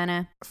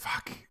on.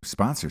 Fuck.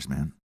 Sponsors,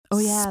 man. Oh,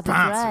 yeah, Sponsors.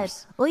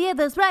 That's right. Oh, yeah,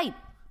 that's right.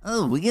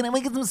 Oh, we're going to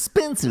make some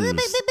sponsors.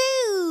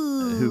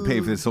 Who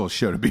paid for this whole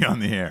show to be on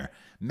the air?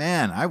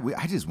 Man,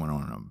 I just went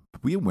on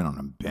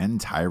a Ben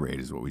tirade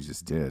is what we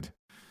just did.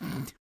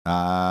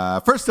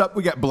 First up,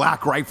 we got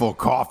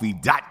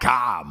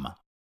blackriflecoffee.com.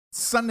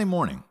 Sunday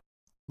morning,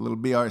 a little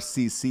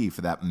BRCC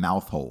for that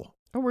mouth hole.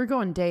 Oh, we're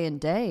going day and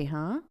day,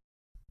 huh?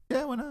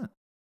 Yeah, why not?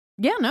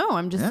 Yeah, no,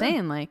 I'm just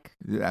saying,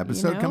 the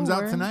episode comes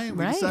out tonight.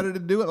 We decided to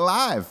do it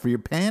live for your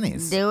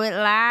panties. Do it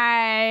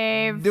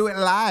live. Do it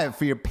live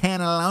for your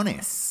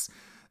panalones.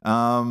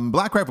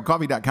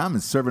 BlackRifleCoffee.com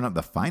is serving up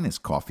the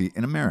finest coffee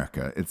in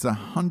America. It's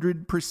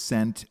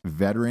 100%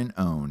 veteran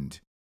owned.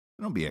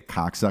 Don't be a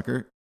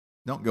cocksucker.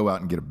 Don't go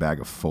out and get a bag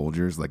of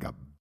Folgers like a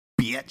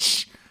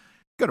bitch.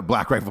 Go to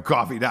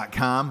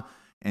BlackRifleCoffee.com.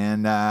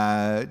 And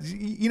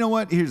you know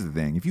what? Here's the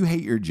thing. If you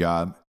hate your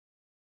job,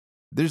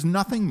 there's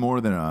nothing more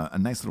than a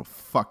nice little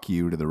fuck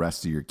you to the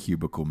rest of your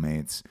cubicle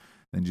mates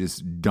than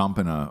just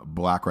dumping a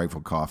Black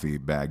Rifle coffee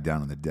bag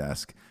down on the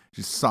desk.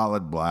 Just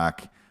solid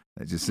black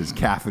that just says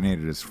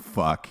caffeinated as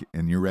fuck,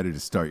 and you're ready to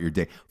start your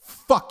day.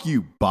 Fuck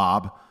you,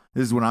 Bob.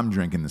 This is what I'm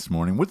drinking this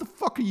morning. What the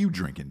fuck are you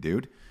drinking,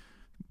 dude?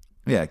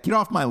 Yeah, get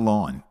off my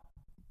lawn.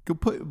 Go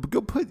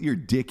put your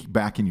dick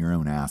back in your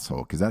own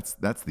asshole, because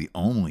that's the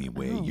only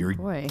way you're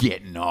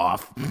getting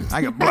off.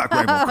 I got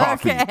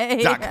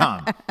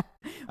BlackRifleCoffee.com.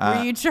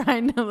 Were you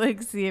trying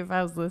to see if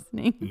I was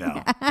listening?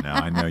 No,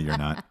 I know you're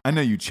not. I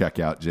know you check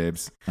out,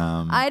 Jabes.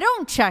 I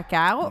don't check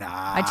out.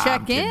 I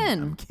check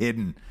in.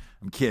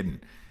 I'm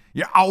kidding.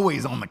 You're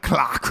always on the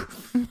clock.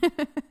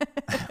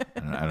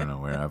 I don't know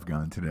where I've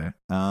gone today.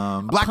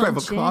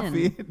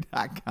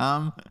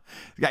 BlackRifleCoffee.com.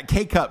 They got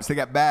K-Cups. They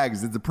got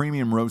bags. It's a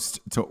premium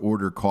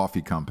roast-to-order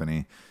coffee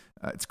company.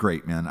 It's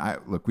great,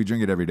 man. We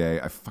drink it every day.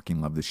 I fucking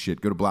love this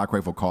shit. Go to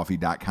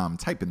BlackRifleCoffee.com.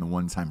 Type in the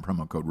one-time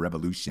promo code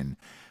REVOLUTION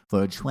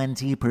for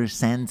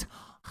 20%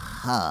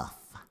 off.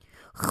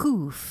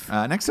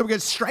 Next up, we got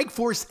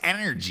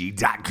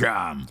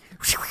StrikeForceEnergy.com.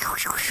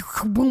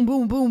 Boom,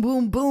 boom, boom,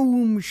 boom,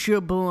 boom.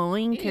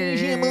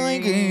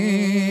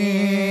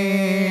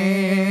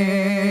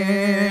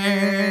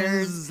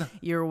 Shablinkers.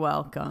 You're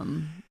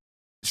welcome.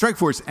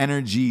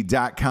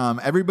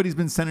 StrikeForceEnergy.com. Everybody's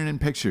been sending in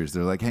pictures.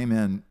 They're like, hey,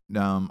 man,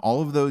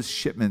 all of those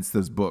shipments,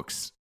 those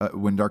books,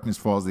 When Darkness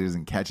Falls, They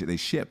Doesn't Catch It, they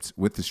shipped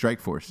with the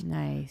Strike Force.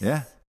 Nice.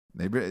 Yeah.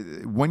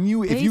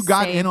 If you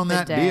got in on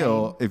that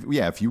deal,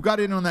 if you got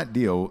in on that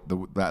deal,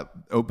 that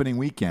opening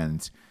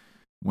weekend,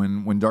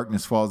 when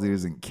Darkness Falls, They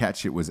Doesn't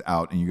Catch It was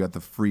out, and you got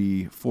the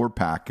free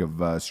 4-pack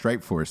of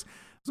Strike Force,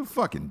 It's a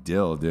fucking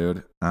deal,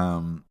 dude.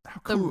 How The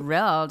cool?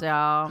 real deal.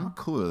 How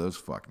cool are those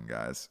fucking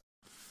guys?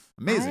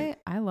 Amazing.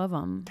 I love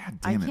them. God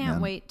damn it, I can't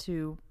man. wait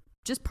to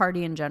just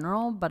party in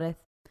general, but I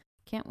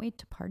can't wait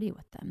to party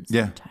with them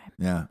Yeah. sometime.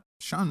 Yeah.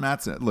 Sean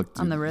Matson, look,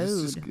 dude, On the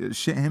it's road. just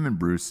shit, him and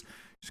Bruce,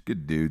 just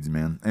good dudes,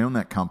 man. They own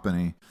that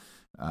company.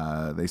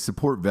 They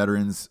support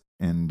veterans,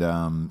 and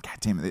God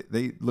damn it,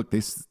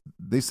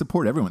 they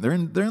support everyone. They're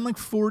in like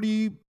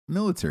 40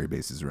 military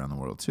bases around the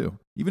world too,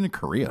 even in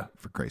Korea,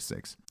 for Christ's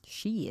sakes.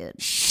 Shit.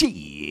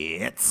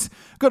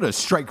 Go to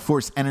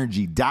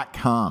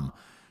strikeforceenergy.com.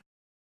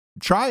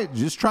 Try a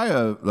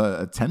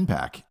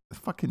 10-pack. The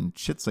fucking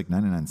shit's like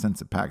 99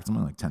 cents a pack. It's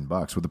only like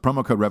 $10. With the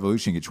promo code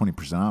REVOLUTION, you get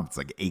 20% off. It's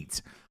like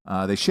 $8.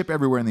 They ship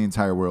everywhere in the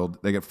entire world.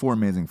 They get 4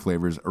 amazing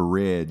flavors: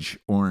 Ridge,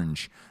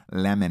 Orange,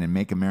 Lemon, and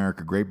Make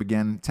America Grape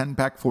Again.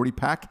 10-pack,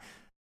 40-pack,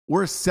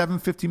 or a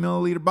 750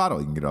 milliliter bottle.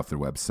 You can get off their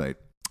website.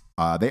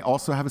 They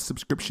also have a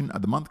subscription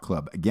of the month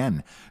club.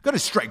 Again, go to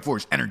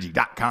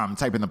strikeforceenergy.com.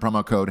 Type in the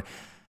promo code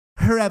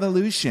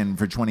REVOLUTION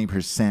for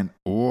 20%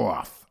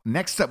 off.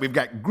 Next up, we've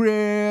got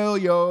Grill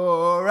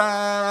Your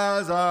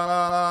Ass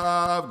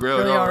Off.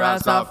 Grill Your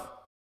Ass Off.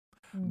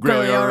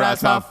 Grill Your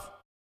Ass Off.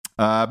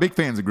 Big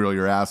fans of Grill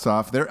Your Ass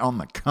Off. They're on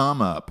the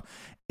come up.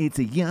 It's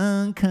a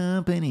young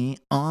company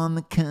on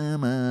the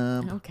come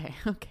up. Okay.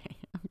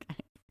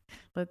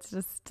 Let's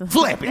just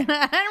Flip it. and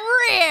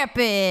rip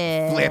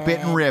it. Flip it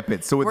and rip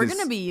it. So with We're this,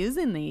 going to be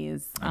using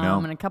these I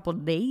know. in a couple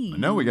days.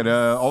 No, we got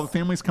all the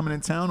families coming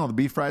in town. All the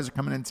beef fries are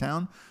coming in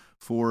town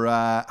for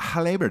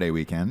Labor Day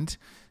weekend.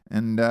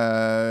 And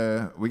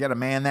we got to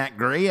man that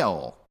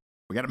grill.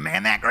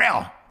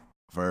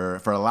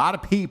 For a lot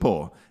of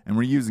people. And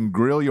we're using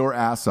Grill Your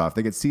Ass Off.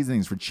 They get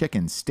seasonings for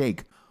chicken,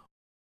 steak,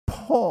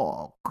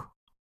 pork.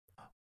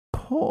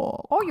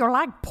 Oh, you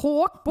like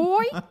pork,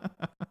 boy?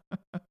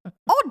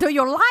 Oh, do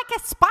you like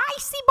it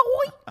spicy,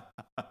 boy?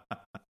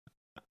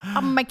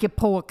 I'll make your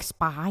pork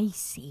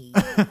spicy.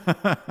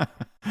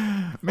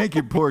 Make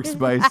your pork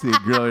spicy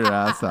at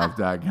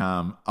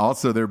grillyourassoff.com.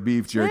 Also, their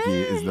beef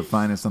jerky is the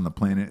finest on the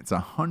planet. It's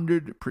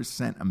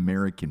 100%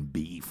 American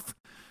beef.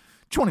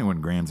 21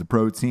 grams of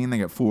protein. They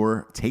got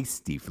 4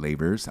 tasty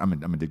flavors. I'm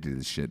addicted to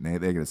this shit.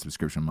 And they get a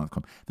subscription month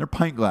club. Their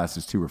pint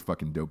glasses, too, are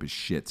fucking dope as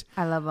shit.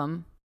 I love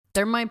them.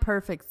 They're my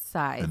perfect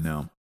size. I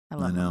know. I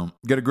love them.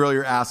 Go to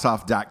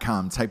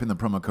grillyourassoff.com. Type in the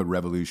promo code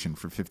REVOLUTION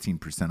for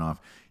 15% off.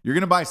 You're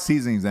going to buy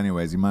seasonings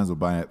anyways. You might as well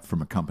buy it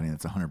from a company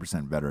that's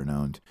 100% veteran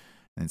owned.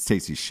 And it's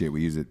tasty shit.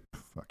 We use it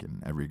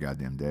fucking every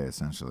goddamn day,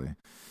 essentially.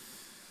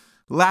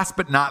 Last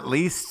but not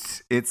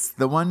least, it's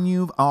the one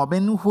you've all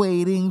been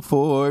waiting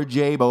for,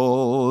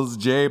 Jables.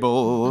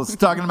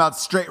 Talking about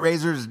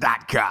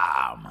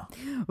straightrazors.com.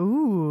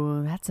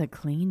 Ooh, that's a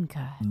clean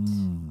cut.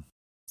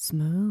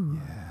 Smooth.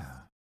 Yeah.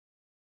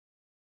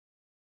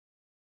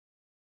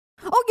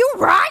 Oh, you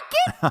like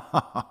it?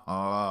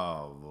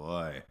 Oh,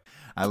 boy.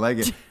 I like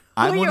it.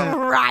 You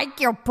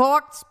like your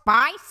pork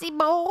spicy,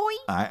 boy?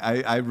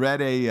 I read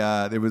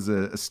there was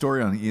a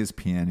story on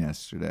ESPN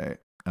yesterday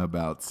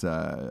about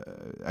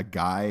a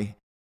guy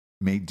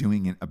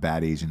doing a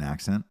bad Asian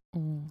accent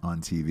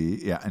on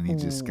TV. Yeah, and he had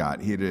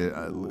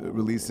to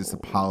release this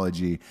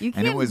apology. You can't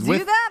and it was do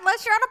that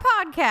unless you're on a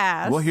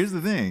podcast. Well, here's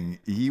the thing.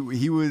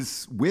 He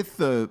was with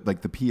the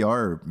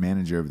PR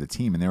manager of the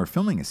team, and they were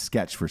filming a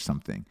sketch for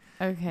something.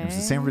 Okay. It was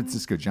the San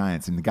Francisco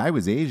Giants, and the guy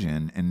was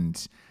Asian,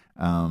 and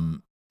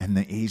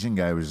the Asian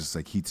guy was just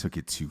like, he took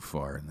it too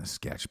far in the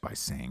sketch by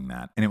saying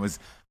that. And it was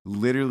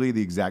literally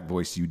the exact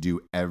voice you do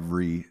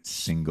every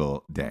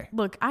single day.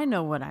 Look, I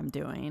know what I'm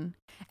doing.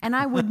 And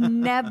I would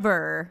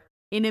never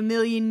in a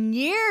million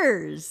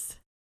years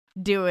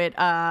do it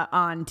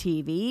on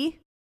TV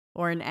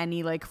or in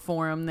any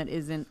forum that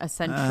isn't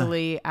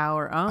essentially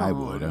our own. I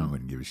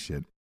wouldn't give a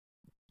shit.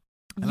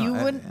 You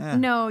wouldn't?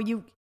 No,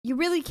 you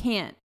really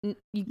can't.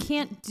 You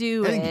can't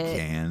do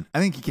it. I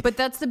think you can. But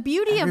that's the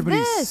beauty Everybody's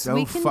of this. so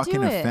we can fucking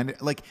do it. offended.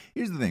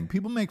 Here's the thing.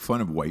 People make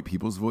fun of white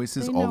people's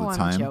voices They all know the I'm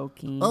time.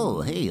 joking.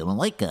 Oh, hey, I'm a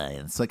white guy.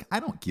 And it's like,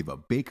 I don't give a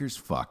baker's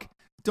fuck.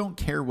 Don't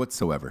care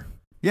whatsoever.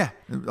 Yeah,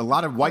 a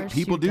lot of white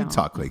people do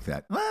talk like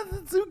that. Well,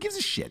 who gives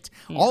a shit?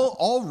 Yeah.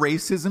 All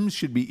racism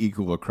should be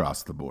equal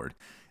across the board,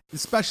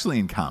 especially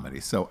in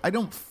comedy. So I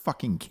don't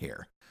fucking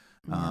care.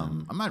 I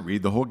might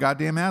read the whole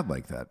goddamn ad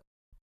like that.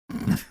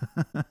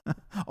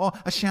 Oh,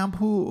 a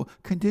shampoo,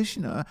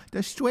 conditioner,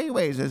 the straight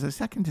razors are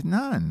second to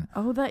none.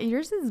 Oh,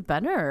 yours is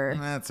better.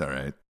 That's all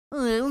right.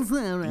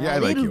 Yeah, I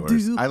like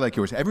yours. I like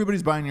yours.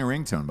 Everybody's buying your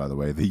ringtone, by the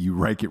way. The You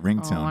Like It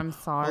ringtone. Oh, I'm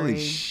sorry. Holy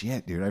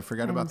shit, dude! I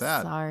forgot about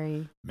that.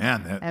 Sorry,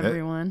 man.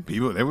 Everyone.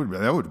 People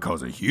that would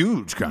cause a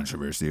huge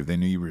controversy if they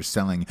knew you were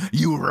selling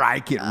You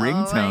Like It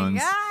ringtones.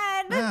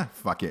 Oh my God.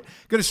 Fuck it.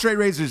 Go to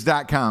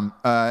straightrazors.com.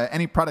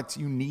 Any product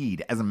you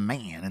need as a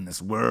man in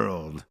this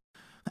world.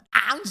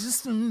 I'm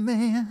just a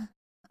man.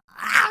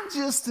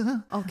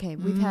 Okay,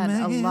 we've had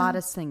a lot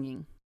of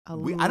singing. I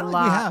don't think we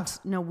have.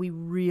 No, we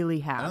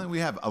really have. I don't think we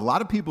have. A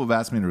lot of people have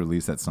asked me to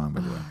release that song,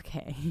 by the way.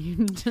 Okay.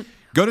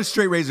 Go to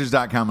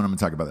straightrazors.com and I'm going to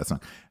talk about that song.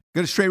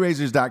 Go to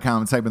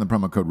straightrazors.com and type in the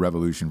promo code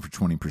REVOLUTION for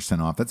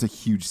 20% off. That's a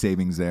huge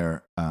savings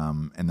there.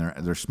 And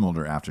their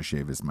Smolder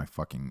aftershave is my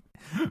fucking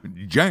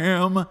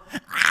jam.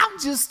 I'm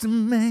just a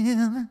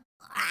man.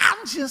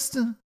 I'm just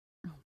a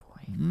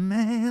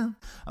man.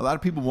 A lot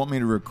of people want me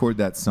to record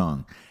that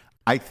song.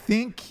 I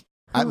think...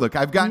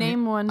 I've gotten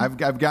Name one. I've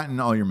gotten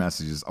all your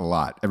messages a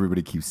lot.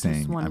 Everybody keeps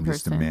saying I'm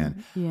just a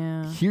man.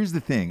 Yeah. Here's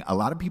the thing: a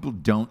lot of people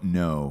don't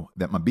know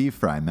that my beef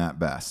fry Matt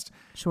Best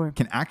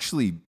can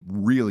actually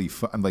really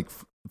for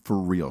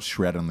real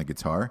shred on the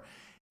guitar,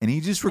 and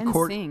he just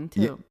record and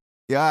sing too.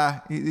 Yeah,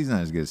 he's not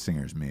as good a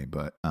singer as me,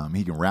 but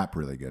he can rap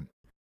really good.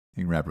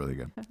 He can rap really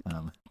good.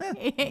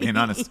 Being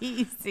honest.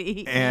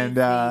 Easy. And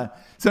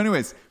so,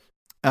 anyways,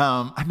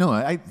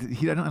 I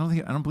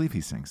don't believe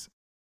he sings.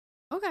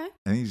 Okay.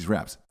 I think he just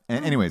raps.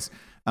 Anyways,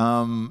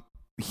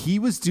 he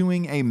was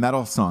doing a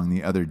metal song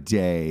the other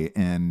day,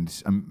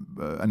 and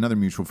another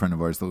mutual friend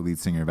of ours, the lead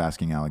singer of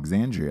Asking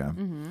Alexandria,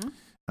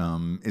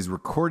 is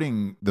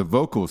recording the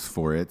vocals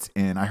for it.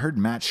 And I heard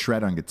Matt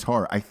shred on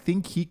guitar. I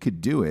think he could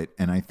do it,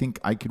 and I think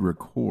I could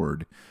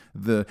record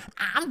the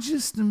 "I'm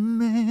Just a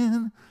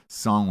Man"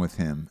 song with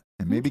him,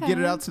 and maybe get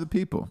it out to the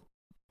people.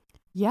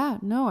 Yeah,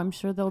 no, I'm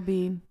sure there'll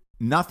be.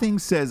 Nothing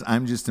says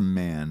 "I'm just a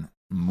man"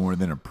 more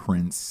than a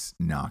Prince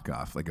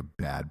knockoff, like a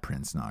bad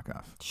Prince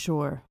knockoff.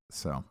 Sure.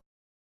 So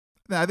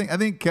I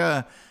think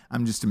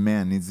I'm Just a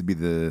Man needs to be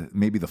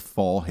maybe the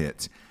fall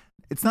hit.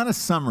 It's not a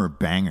summer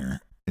banger.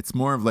 It's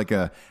more of like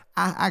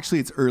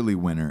actually it's early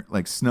winter,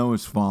 like snow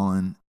is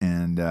falling,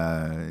 and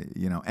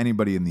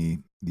anybody in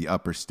the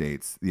upper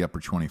states, the upper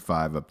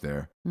 25 up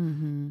there,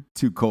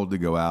 too cold to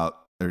go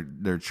out.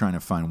 They're trying to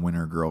find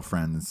winter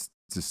girlfriends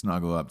to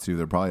snuggle up to.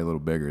 They're probably a little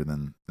bigger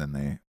than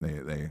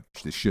they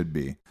should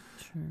be.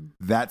 Sure.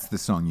 That's the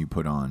song you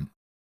put on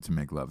to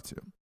make love to.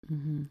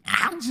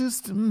 I'm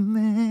just a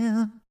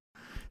man.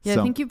 Yeah, so,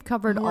 I think you've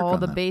covered all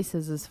the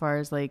bases as far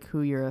as like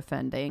who you're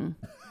offending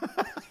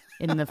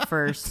in the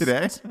first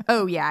today.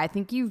 Oh yeah, I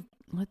think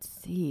let's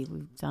see,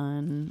 we've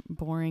done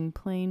boring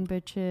plain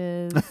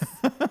bitches,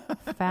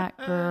 fat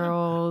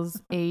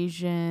girls,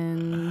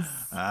 Asians.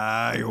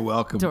 You're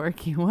welcome.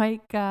 Dorky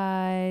white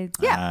guys.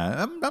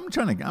 Yeah, I'm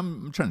trying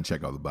to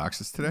check all the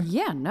boxes today.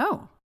 Yeah,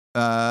 no.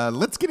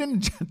 Let's get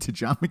into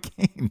John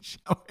McCain,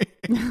 shall we?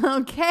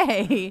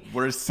 Okay.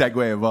 Worst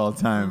segue of all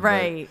time.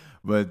 Right.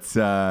 But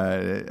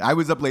I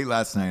was up late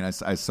last night.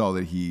 I saw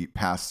that he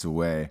passed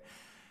away.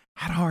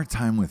 Had a hard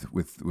time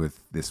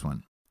with this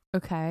one.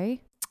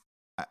 Okay.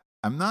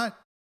 I'm not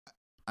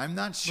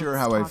sure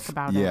Let's how talk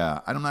about it.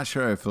 Yeah, I'm not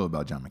sure how I feel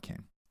about John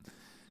McCain.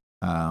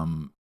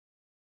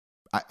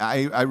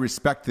 I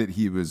respect that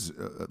he was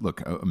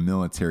a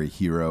military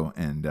hero,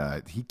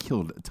 and he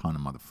killed a ton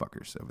of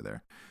motherfuckers over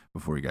there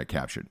before he got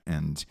captured.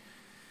 And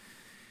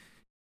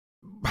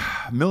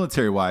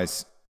military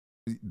wise,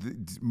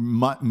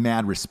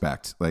 mad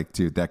respect. Like,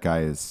 dude, that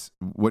guy is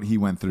what he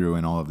went through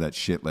and all of that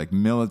shit. Like,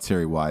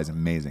 military wise,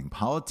 amazing.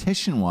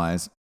 Politician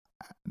wise,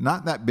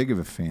 not that big of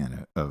a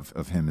fan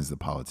of him as the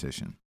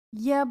politician.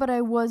 Yeah, but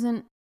I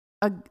wasn't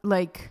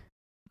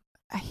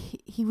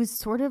he was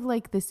sort of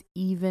like this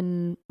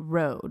even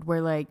road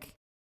where like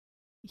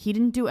he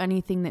didn't do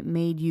anything that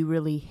made you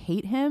really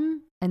hate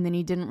him, and then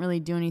he didn't really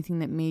do anything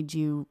that made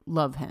you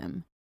love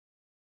him.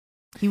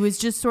 He was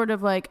just sort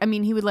of like, I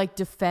mean, he would like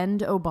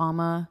defend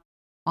Obama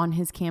on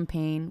his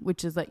campaign,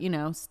 which is like,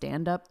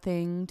 stand up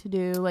thing to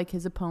do, like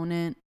his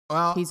opponent.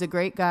 Well, he's a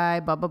great guy,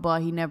 blah, blah, blah.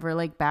 He never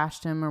like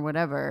bashed him or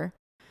whatever.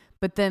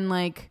 But then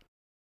like,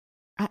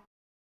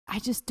 I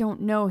just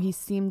don't know. He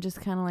seemed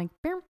just kind of like,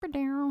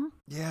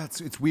 yeah,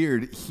 it's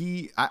weird.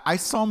 I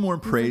saw more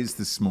praise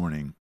this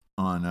morning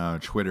on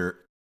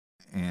Twitter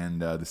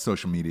and the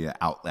social media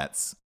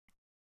outlets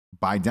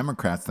by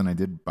Democrats than I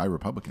did by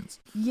Republicans.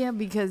 Yeah,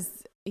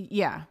 because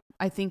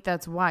I think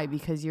that's why,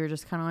 because you're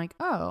just kind of like,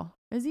 oh,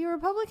 is he a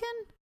Republican?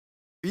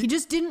 He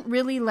just didn't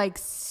really like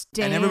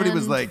stand. And everybody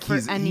was like,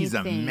 he's a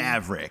anything.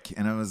 maverick.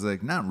 And I was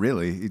like, not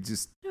really.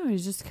 He's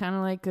just kind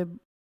of like a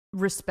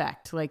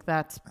respect. Like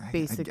that's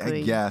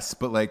basically. I guess.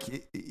 But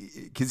like,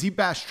 because he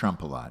bashed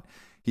Trump a lot.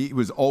 He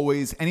was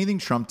always, anything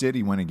Trump did,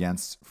 he went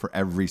against for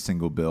every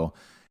single bill.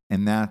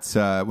 And that's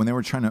when they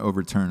were trying to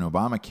overturn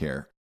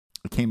Obamacare,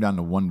 it came down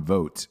to one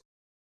vote.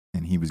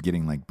 And he was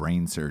getting like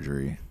brain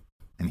surgery.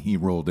 And he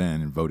rolled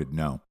in and voted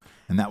no.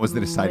 And that was the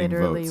deciding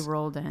vote. Literally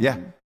rolled in. Yeah.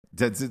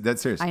 That's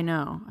serious. I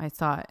know. I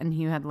saw it. And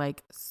he had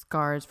like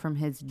scars from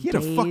his He had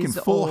a fucking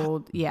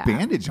full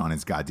bandage on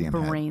his goddamn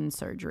brain head.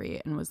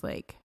 Surgery, and was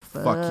like,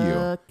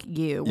 fuck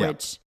you. Yeah.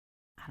 Which,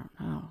 I don't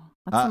know.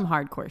 That's some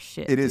hardcore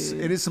shit. It is.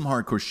 Dude. It is some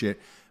hardcore shit.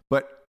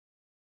 But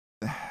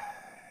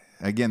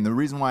again, the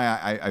reason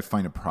why I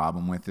find a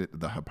problem with it,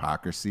 the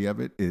hypocrisy of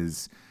it,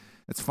 is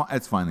it's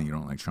fine that you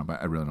don't like Trump.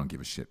 I really don't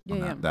give a shit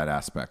on that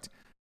aspect.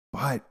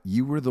 But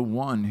you were the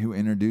one who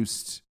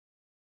introduced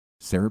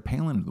Sarah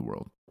Palin to the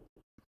world.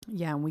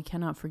 Yeah, and we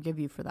cannot forgive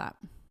you for that.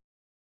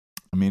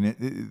 I mean,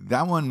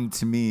 that one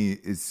to me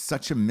is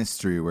such a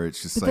mystery where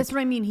it's just but that's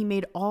what I mean. He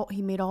made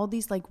all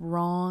these like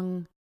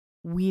wrong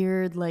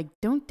weird, like,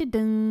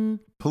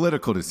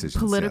 political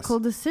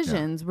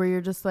decisions where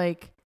you're just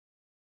like,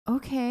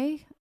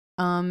 okay.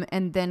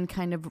 And then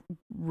kind of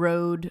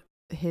rode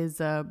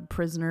his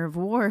prisoner of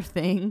war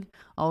thing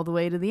all the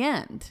way to the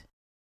end.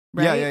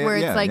 Right? Where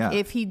it's like,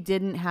 if he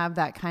didn't have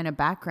that kind of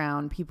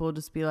background, people would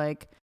just be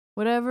like,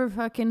 whatever,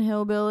 fucking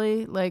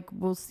hillbilly, like,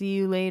 we'll see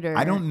you later.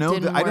 I don't know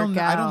I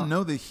don't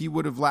know that he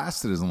would have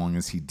lasted as long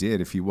as he did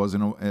if he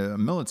wasn't a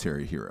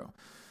military hero.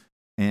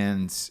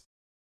 And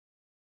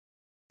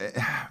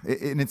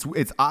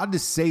it's odd to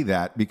say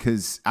that,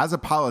 because as a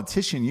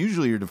politician,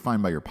 usually you're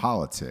defined by your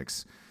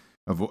politics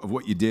of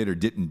what you did or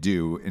didn't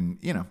do. And,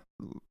 you know,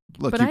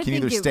 look, you can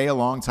either stay a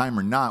long time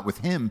or not. With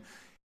him,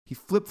 he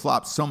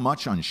flip-flopped so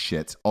much on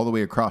shit all the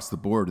way across the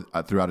board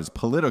throughout his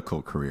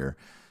political career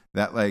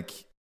that,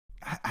 like,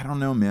 I don't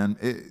know, man.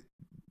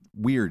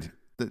 Weird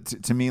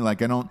to me.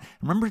 Like, I don't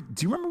remember.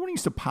 Do you remember when he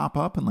used to pop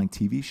up in like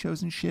TV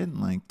shows and shit and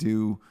like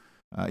do?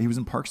 He was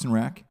in Parks and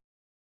Rec.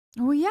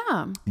 Oh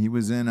yeah. He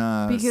was in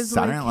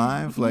Saturday Night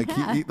Live. Like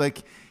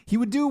he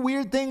would do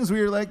weird things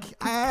where you're like,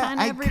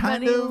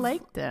 everybody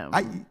liked him.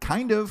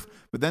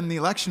 But then the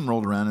election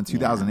rolled around in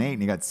 2008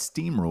 and he got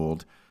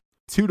steamrolled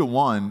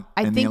 2-1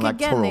 in the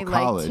Electoral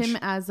College. Liked him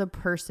as a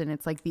person.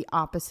 It's like the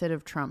opposite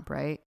of Trump,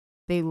 right?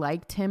 They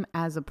liked him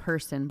as a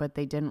person, but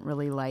they didn't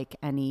really like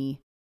any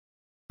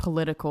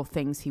political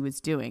things he was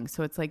doing.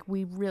 So it's like,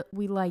 we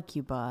like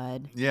you,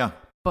 bud. Yeah.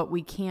 But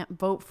we can't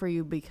vote for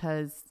you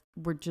because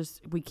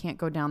we can't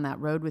go down that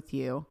road with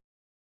you.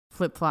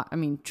 Flip-flop. I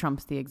mean,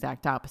 Trump's the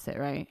exact opposite,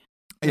 right?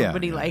 Yeah.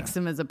 Nobody likes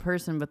him as a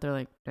person, but they're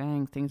like,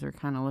 dang, things are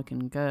kind of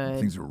looking good.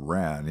 Things are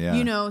rad, yeah.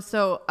 You know,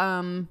 so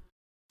I'm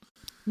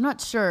not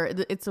sure.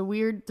 This is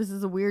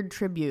a weird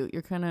tribute.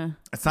 You're kind of.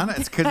 It's not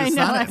a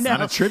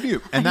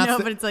tribute, and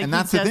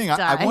that's the thing.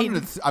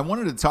 I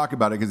wanted to talk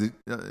about it because it,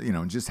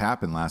 it just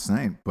happened last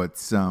night.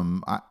 But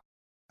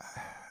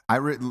I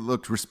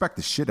respect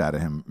the shit out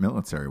of him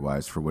military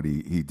wise for what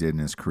he did in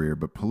his career,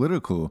 but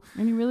political.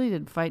 And he really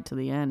did fight to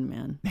the end,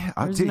 man.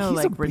 Yeah,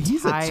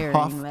 he's a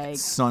tough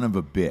son of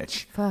a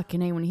bitch.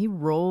 Fucking A, when he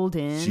rolled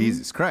in.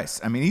 Jesus Christ!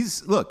 I mean,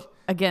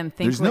 again.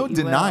 There's no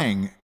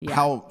denying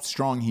how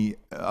strong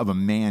of a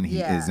man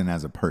he is, and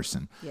as a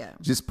person. Yeah.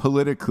 Just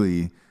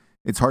politically,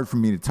 it's hard for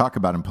me to talk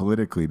about him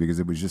politically because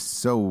it was just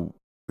so.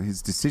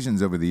 His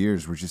decisions over the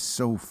years were just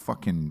so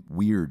fucking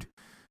weird.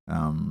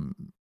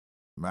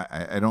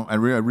 I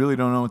really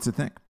don't know what to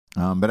think.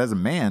 But as a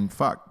man,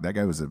 fuck, that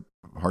guy was a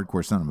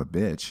hardcore son of a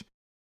bitch.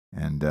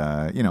 And,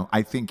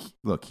 I think,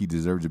 look, he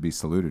deserved to be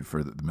saluted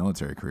for the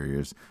military career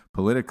years.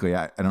 Politically,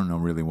 I don't know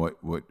really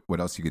what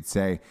else you could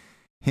say.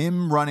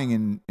 Him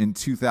running in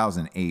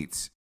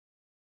 2008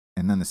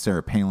 and then the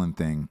Sarah Palin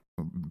thing,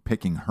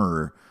 picking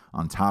her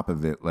on top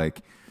of it,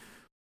 like,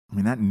 I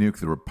mean, that nuked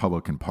the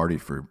Republican Party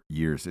for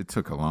years. It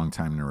took a long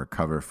time to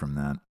recover from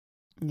that.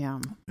 Yeah.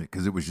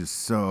 Because it was just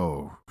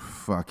so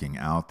fucking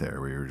out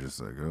there. We were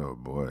just like, oh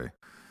boy.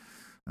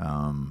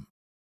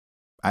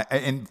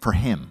 And for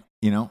him,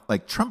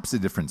 like Trump's a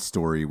different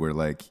story where,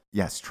 like,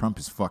 yes, Trump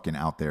is fucking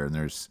out there and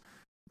it's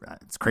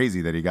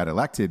crazy that he got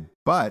elected,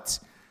 but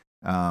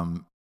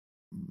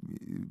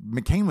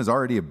McCain was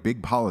already a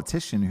big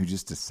politician who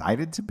just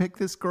decided to pick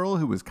this girl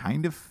who was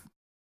kind of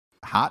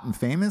hot and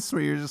famous,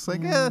 where you're just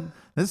like,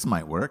 this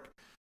might work.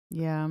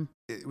 Yeah.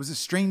 It was a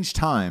strange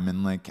time.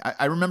 And like,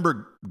 I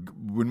remember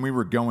when we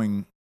were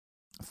going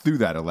through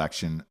that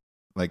election,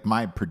 like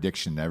my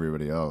prediction to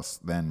everybody else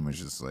then was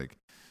just like,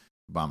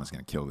 Obama's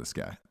going to kill this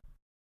guy.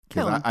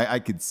 Because I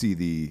could see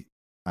the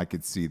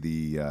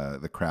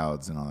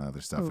crowds and all that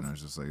other stuff. Oof. And I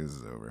was just like, this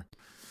is over.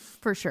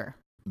 For sure.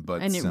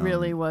 But it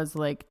really was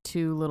like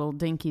two little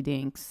dinky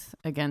dinks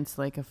against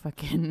like a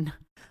fucking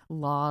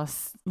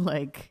lost,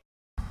 like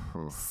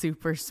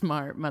super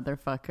smart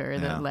motherfucker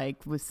that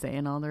like was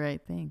saying all the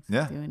right things,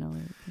 doing all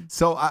the right things.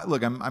 So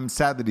look, I'm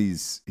sad that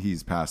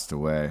he's passed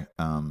away,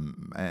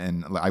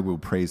 and I will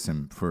praise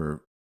him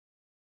for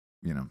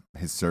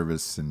his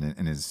service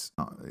and his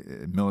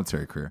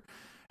military career.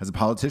 As a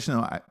politician,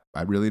 though,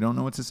 I really don't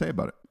know what to say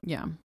about it.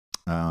 Yeah.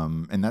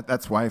 And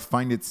that's why I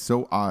find it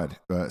so odd.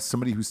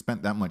 Somebody who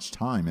spent that much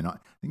time, and I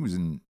think it was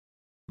in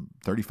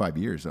 35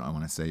 years. I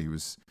want to say he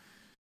was.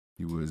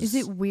 Is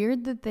it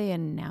weird that they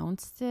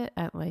announced it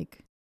at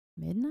like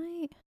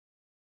midnight?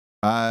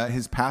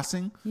 His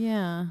passing?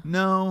 Yeah.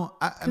 No,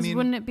 I mean,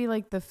 wouldn't it be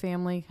like the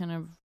family kind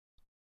of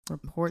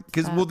reports?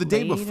 Because the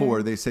day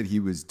before they said he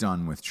was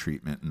done with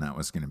treatment and that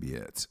was going to be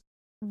it.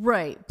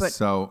 Right, but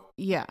so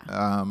yeah.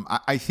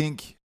 I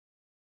think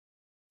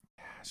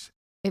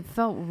it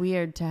felt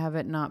weird to have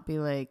it not be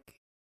like.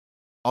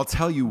 I'll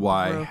tell you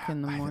why. Broke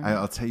in the morning.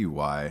 I'll tell you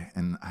why,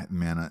 and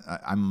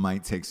I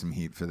might take some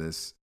heat for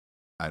this.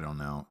 I don't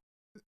know.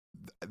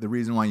 The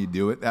reason why you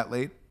do it that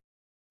late,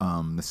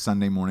 the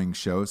Sunday morning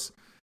shows,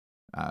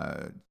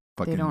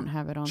 they don't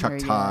have it on Chuck there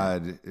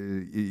Todd,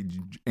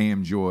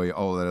 AM Joy,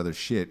 all that other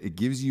shit. It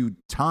gives you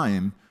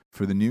time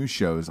for the news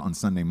shows on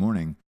Sunday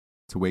morning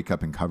to wake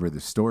up and cover the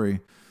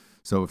story.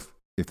 So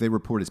if they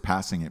report his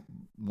passing at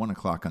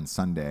 1:00 on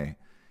Sunday,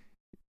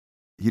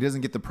 he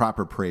doesn't get the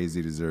proper praise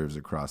he deserves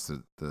across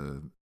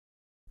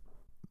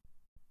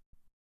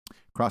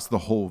across the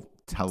whole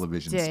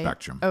television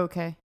spectrum.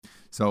 Okay.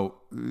 So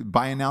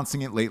by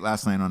announcing it late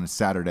last night on a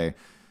Saturday,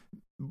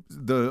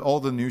 all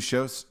the news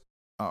shows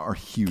are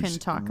huge. Can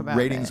talk about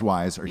ratings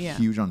wise are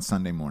huge on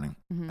Sunday morning.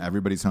 Mm-hmm.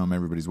 Everybody's home,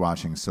 everybody's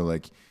watching. So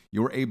like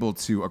you're able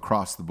to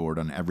across the board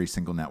on every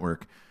single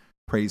network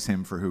praise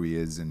him for who he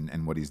is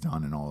and what he's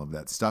done and all of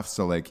that stuff.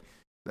 So like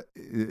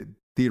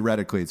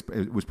theoretically,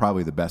 it was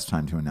probably the best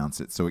time to announce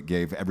it. So it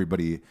gave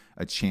everybody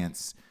a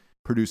chance,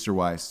 producer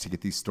wise, to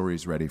get these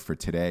stories ready for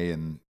today.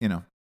 And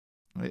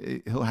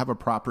he'll have a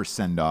proper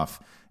send off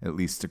at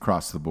least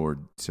across the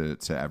board to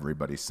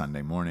everybody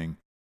Sunday morning.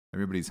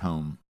 Everybody's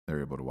home.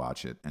 They're able to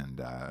watch it.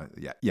 And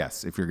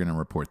yes, if you're going to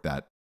report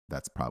that,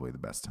 that's probably the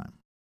best time.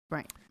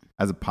 Right.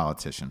 As a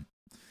politician.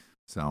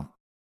 So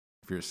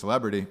if you're a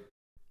celebrity,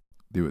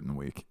 do it in the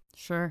week.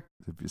 Sure.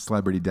 If you're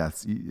celebrity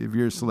deaths, if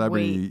you're a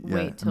celebrity,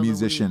 wait a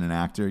musician, an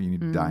actor, you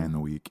need to die in the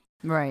week.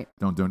 Right.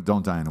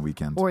 Don't die on the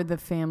weekend. Or the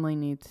family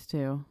needs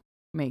to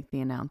make the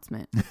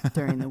announcement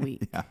during the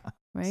week. Yeah.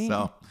 Right.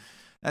 So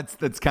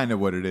that's kind of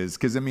what it is.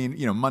 Because I mean,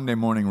 Monday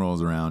morning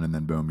rolls around and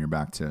then boom, you're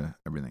back to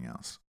everything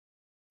else.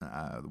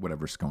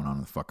 Whatever's going on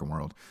in the fucking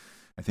world.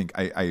 I think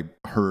I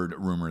heard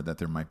rumor that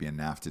there might be a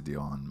NAFTA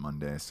deal on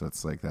Monday, so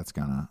it's like that's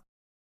gonna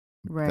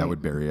that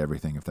would bury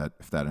everything if that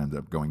ends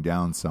up going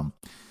down. So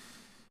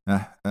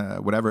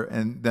whatever.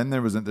 And then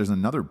there's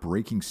another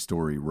breaking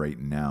story right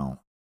now,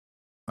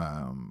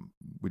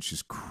 which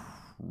is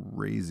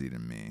crazy to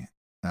me.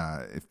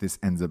 If this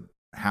ends up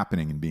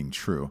happening and being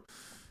true,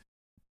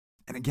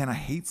 and again, I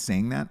hate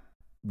saying that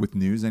with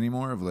news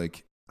anymore. Of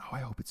like, oh, I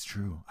hope it's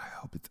true. I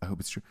hope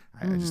it's true.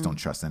 I just don't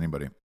trust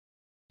anybody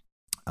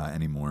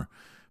anymore.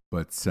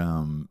 But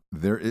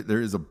there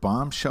is a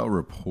bombshell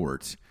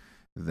report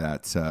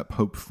that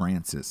Pope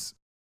Francis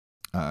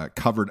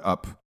covered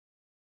up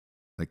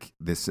like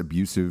this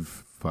abusive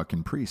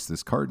fucking priest,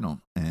 this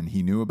cardinal, and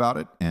he knew about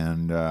it,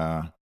 and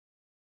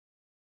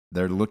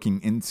they're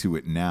looking into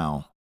it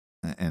now,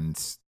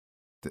 and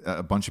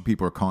a bunch of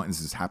people are calling.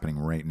 This is happening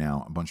right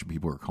now. A bunch of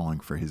people are calling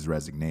for his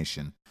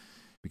resignation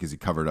because he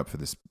covered up for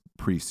this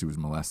priest who was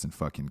molesting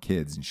fucking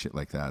kids and shit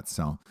like that.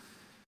 So,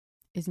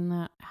 isn't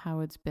that how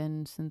it's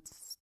been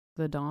since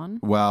the dawn?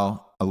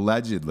 Well,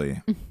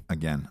 allegedly,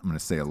 again, I'm going to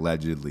say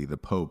allegedly, the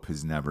Pope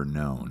has never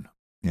known,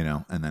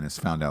 and then is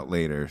found out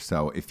later.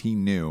 So if he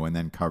knew and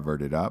then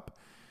covered it up,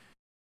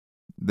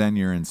 then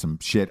you're in some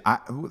shit.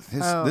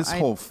 This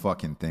whole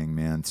fucking thing,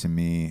 man, to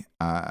me,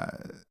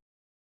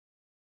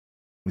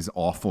 is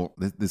awful.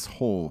 This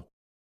whole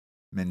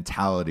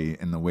mentality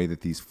and the way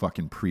that these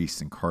fucking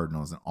priests and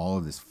cardinals and all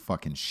of this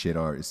fucking shit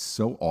is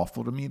so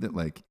awful to me that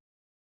like,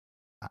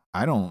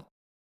 I don't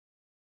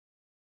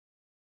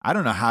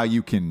know how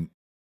you can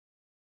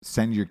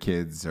send your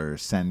kids or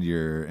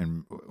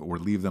or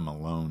leave them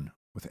alone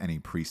with any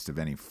priest of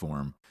any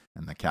form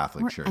in the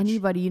Catholic Church.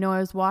 Anybody. I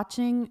was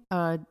watching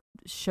a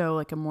show,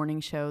 like a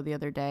morning show the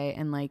other day,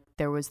 and like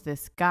there was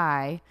this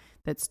guy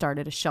that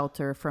started a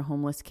shelter for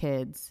homeless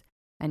kids,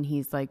 and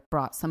he's like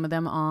brought some of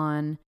them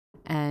on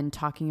and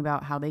talking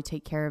about how they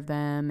take care of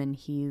them, and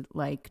he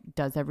like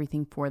does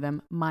everything for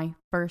them. My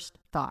first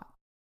thought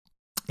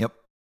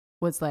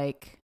was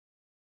like,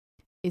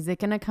 is it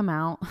gonna come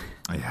out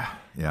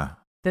yeah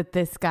that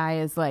this guy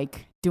is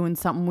like doing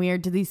something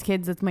weird to these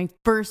kids? That's my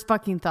first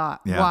fucking thought.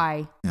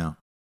 Why? Yeah,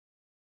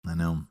 I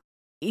know.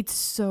 It's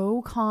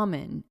so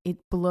common. It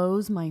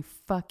blows my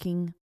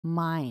fucking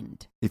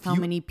mind how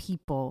many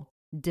people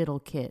diddle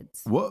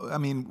kids. What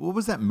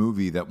was that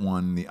movie that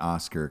won the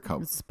Oscar?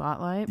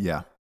 Spotlight?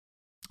 Yeah.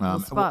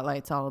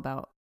 Spotlight's all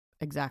about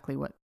exactly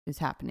what is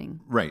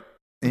happening. Right.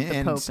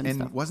 And the Pope and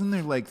stuff. Wasn't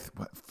there like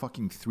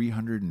fucking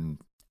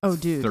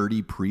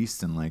 330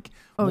 priests in like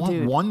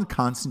one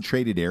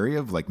concentrated area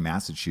of like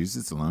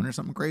Massachusetts alone or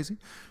something crazy?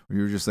 Where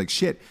you were just like,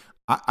 shit.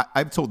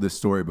 I've told this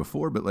story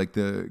before, but like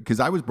because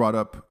I was brought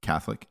up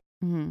Catholic.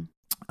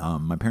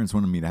 Mm-hmm. My parents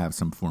wanted me to have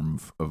some form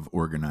of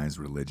organized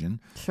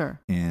religion. Sure.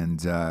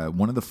 And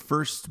one of the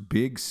first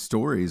big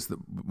stories,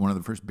 one of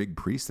the first big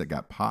priests that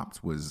got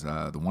popped was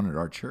the one at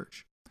our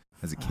church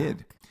as a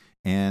kid.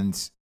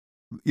 And,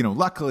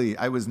 luckily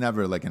I was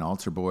never like an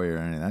altar boy or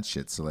any of that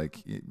shit. So like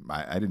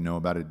I didn't know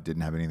about it. It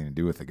didn't have anything to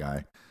do with the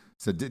guy.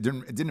 So it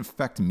didn't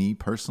affect me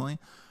personally,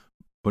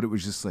 but it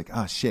was just like,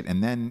 oh shit.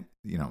 And then,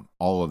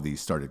 all of these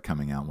started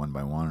coming out one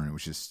by one. And it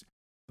was just,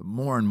 the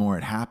more and more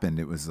it happened,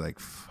 it was like,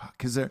 fuck,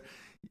 because they're,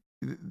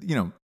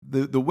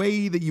 the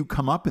way that you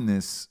come up in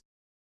this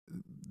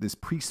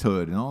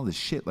priesthood and all this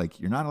shit, like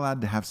you're not allowed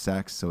to have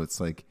sex. So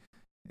it's like,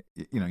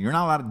 you're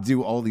not allowed to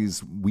do all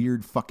these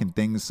weird fucking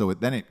things. So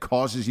then it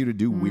causes you to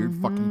do weird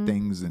fucking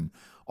things, and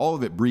all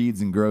of it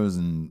breeds and grows,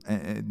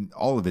 and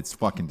all of it's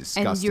fucking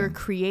disgusting. And you're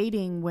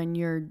creating, when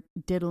you're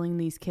diddling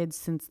these kids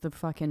since the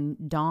fucking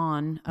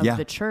dawn of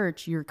the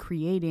church, you're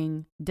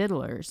creating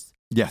diddlers.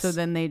 Yes. So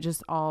then they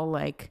just all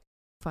like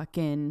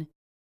fucking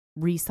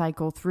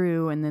recycle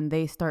through, and then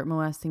they start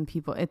molesting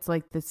people. It's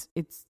like this.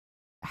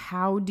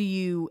 How do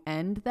you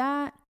end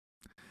that?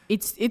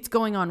 It's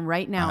going on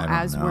right now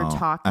as know. we're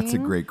talking. That's a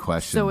great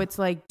question. So it's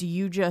like,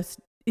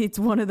 it's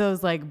one of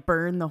those like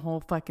burn the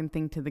whole fucking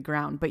thing to the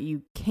ground, but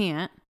you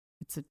can't.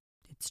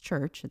 It's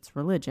church, it's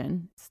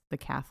religion, it's the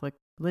Catholic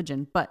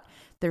religion, but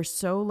there's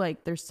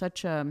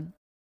such a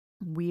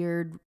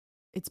weird,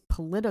 it's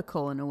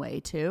political in a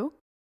way too.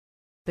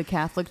 The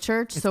Catholic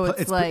Church,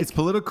 it's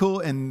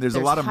political, and there's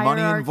a lot of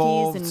money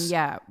involved,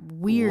 and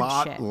weird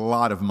shit. A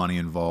lot of money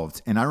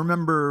involved. And I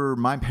remember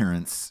my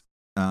parents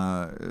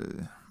got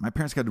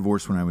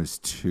divorced when I was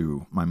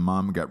 2. My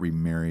mom got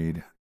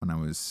remarried when I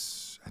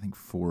was, I think,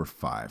 4 or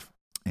 5.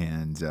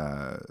 And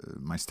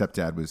my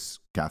stepdad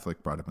was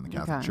Catholic, brought up in the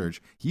Catholic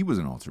Church. He was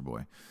an altar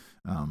boy,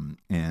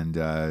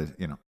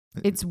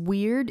 it's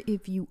weird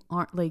if you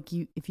aren't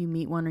if you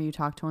meet one or you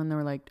talk to one,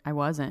 they're like, I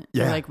wasn't.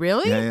 Yeah. You're like,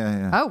 really?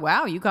 Yeah. Oh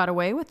wow, you got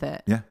away with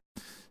it. Yeah.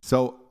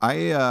 So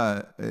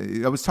I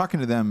was talking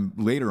to them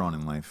later on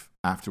in life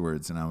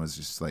afterwards, and I was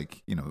just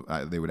like,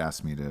 they would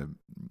ask me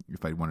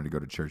if I wanted to go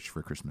to church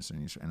for Christmas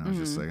and Easter, and I was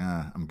just like,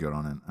 I'm good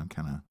on it. I'm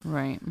kind of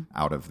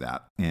out of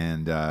that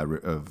and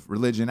of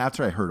religion.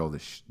 After I heard all the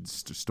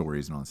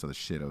stories and all this other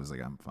shit, I was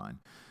like, I'm fine.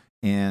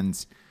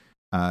 And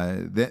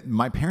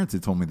my parents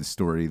had told me the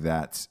story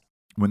that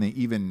when they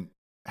even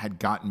had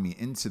gotten me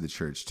into the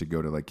church to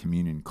go to like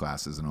communion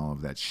classes and all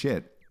of that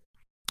shit,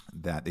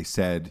 that they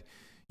said,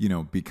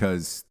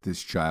 because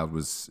this child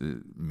was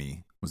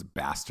was a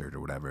bastard or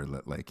whatever,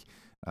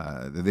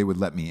 they would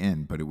let me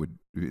in, but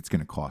it's going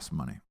to cost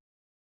money.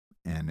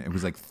 And it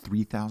was like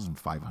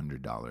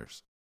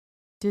 $3,500.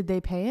 Did they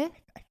pay it?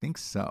 I think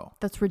so.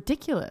 That's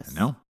ridiculous.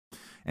 No.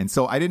 And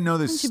so I didn't know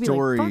this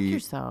story Fuck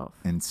yourself.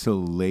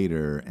 until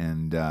later.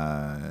 And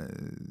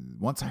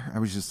once I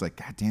was just like,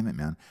 God damn it,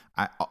 man.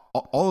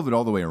 All of it,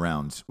 all the way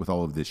around with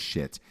all of this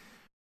shit.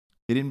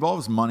 It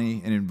involves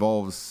money. It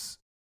involves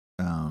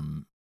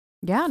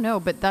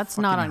but that's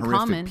not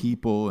uncommon.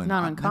 People and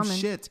not uncommon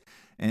shit.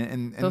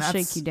 And they'll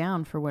shake you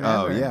down for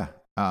whatever. Oh yeah.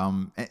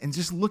 And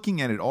just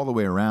looking at it all the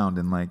way around,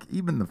 and like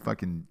even the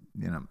fucking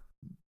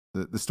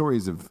the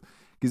stories of,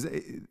 because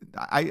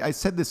I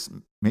said this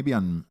maybe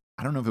on,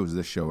 I don't know if it was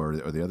this show or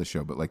the other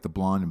show, but like the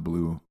blonde and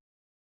blue,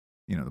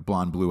 the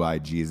blonde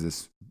blue-eyed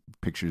Jesus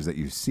pictures that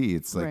you see,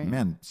 it's like,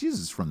 man, Jesus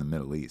is from the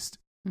Middle East.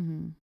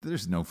 Mm-hmm.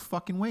 There's no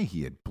fucking way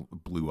he had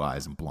blue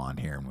eyes and blonde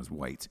hair and was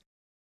white.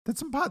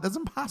 That's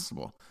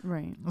impossible.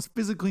 Right. That's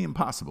physically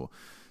impossible.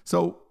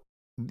 So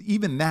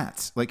even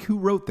that, like, who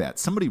wrote that?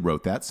 Somebody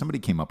wrote that. Somebody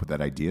came up with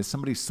that idea.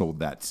 Somebody sold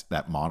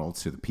that model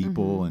to the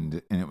people,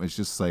 and it was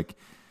just like,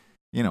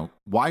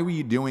 why were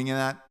you doing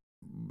that?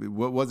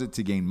 What was it,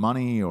 to gain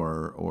money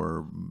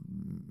or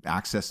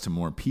access to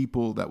more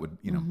people that would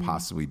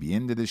possibly be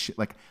into this shit?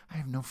 Like, I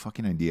have no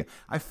fucking idea.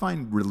 I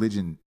find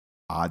religion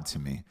odd to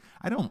me.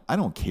 I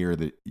don't care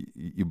that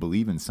you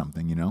believe in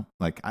something,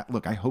 like,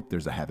 I hope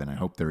there's a heaven. I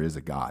hope there is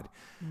a God.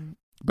 Right.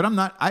 But I'm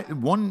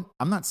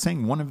not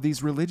saying one of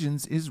these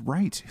religions is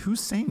right. Who's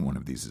saying one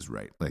of these is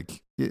right?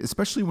 Like,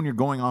 especially when you're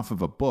going off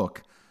of a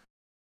book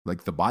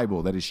like the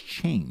Bible that has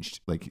changed,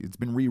 like it's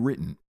been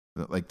rewritten.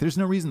 Like, there's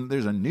no reason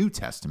there's a New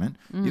Testament.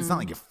 It's not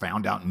like you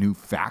found out new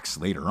facts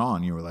later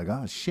on. You were like,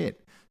 oh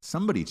shit,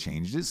 somebody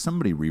changed it.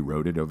 Somebody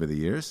rewrote it over the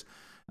years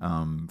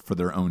for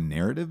their own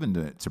narrative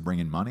and to bring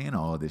in money and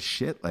all of this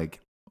shit.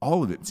 Like,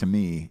 all of it, to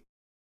me,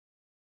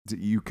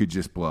 you could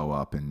just blow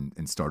up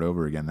and start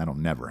over again. That'll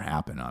never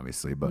happen,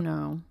 obviously. But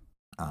no,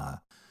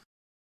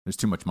 there's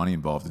too much money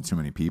involved and too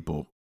many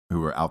people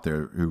who are out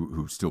there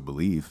who still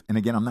believe. And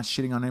again, I'm not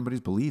shitting on anybody's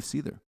beliefs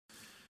either.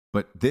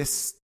 But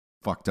this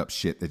fucked up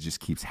shit that just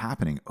keeps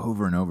happening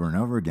over and over and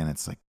over again.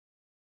 It's like,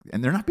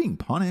 and they're not being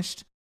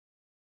punished.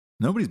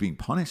 Nobody's being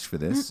punished for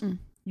this.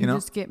 You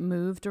just get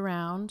moved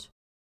around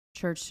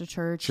church to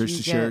church.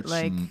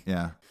 Like,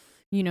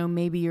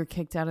 maybe you're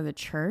kicked out of the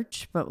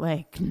church, but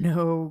like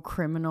no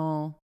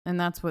criminal. And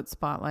that's what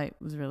Spotlight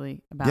was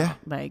really about. Yeah.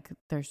 Like,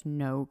 there's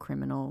no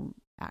criminal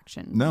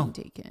action being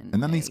taken.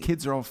 And then these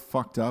kids are all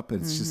fucked up.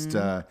 It's just,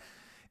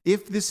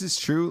 if this is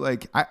true,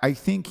 like, I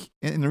think,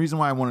 and the reason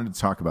why I wanted to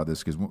talk about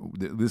this, because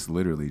this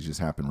literally just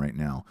happened right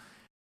now.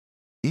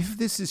 If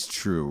this is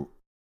true,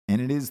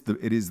 and it is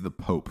the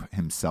Pope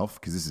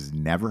himself, because this has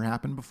never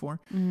happened before,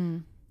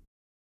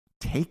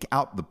 take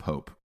out the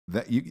Pope.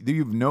 That you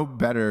have no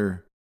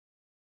better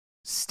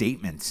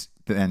statement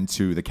than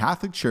to the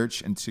Catholic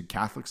Church and to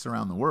Catholics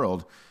around the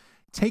world.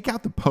 Take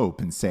out the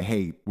Pope and say,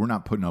 hey, we're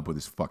not putting up with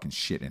this fucking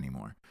shit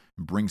anymore.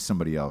 And bring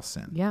somebody else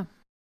in. Yeah.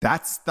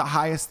 That's the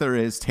highest there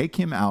is. Take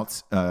him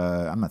out.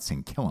 I'm not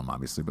saying kill him,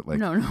 obviously, but like,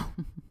 no.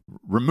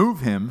 Remove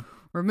him.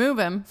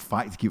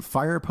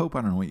 Fire a Pope.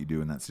 I don't know what you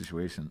do in that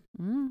situation.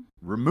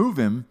 Remove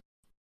him.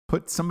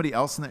 Put somebody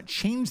else in there.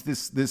 Change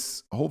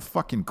this whole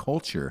fucking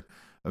culture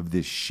of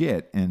this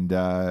shit, and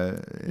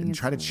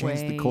try to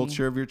change the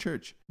culture of your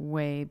church.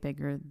 Way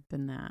bigger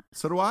than that.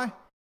 So do I.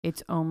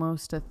 It's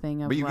almost a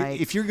thing of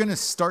if you're gonna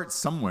start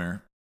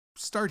somewhere,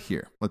 start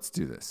here. Let's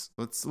do this.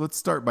 Let's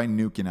start by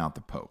nuking out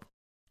the Pope.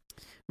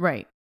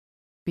 Right.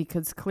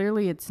 Because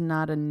clearly it's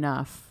not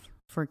enough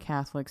for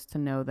Catholics to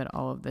know that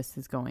all of this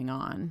is going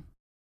on.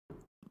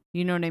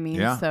 You know what I mean?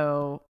 Yeah.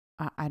 So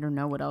I don't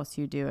know what else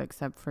you do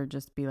except for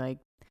just be like,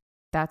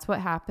 that's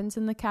what happens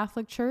in the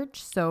Catholic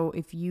Church. So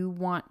if you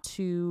want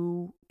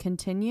to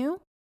continue,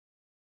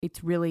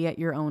 it's really at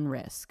your own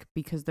risk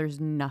because there's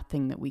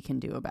nothing that we can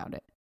do about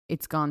it.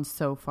 It's gone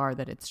so far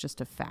that it's just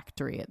a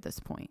factory at this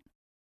point.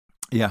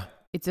 Yeah.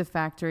 It's a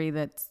factory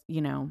that's,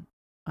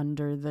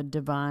 under the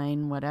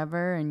divine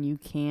whatever, and you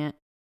can't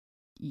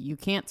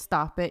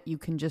stop it. You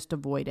can just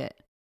avoid it.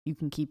 You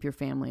can keep your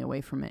family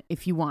away from it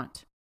if you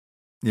want.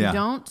 If you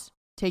don't,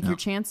 take your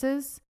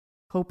chances.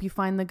 Hope you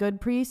find the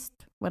good priest,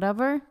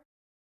 whatever.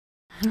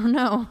 I don't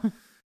know.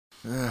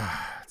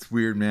 It's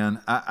weird,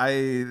 man.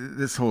 I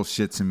this whole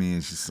shit to me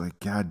is just like,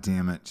 God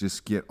damn it,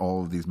 just get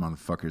all of these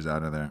motherfuckers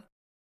out of there.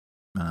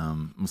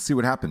 We'll see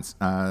what happens.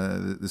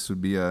 This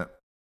would be a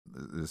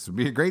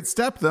great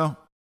step, though.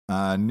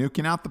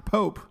 Nuking out the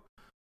Pope.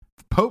 If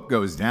the Pope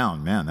goes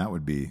down, man, that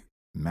would be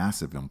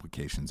massive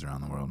implications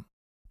around the world.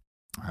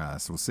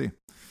 So we'll see.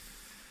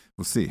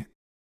 We'll see.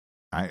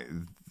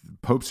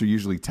 Popes are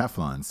usually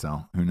Teflon,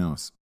 so who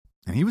knows?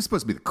 And he was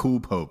supposed to be the cool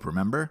Pope,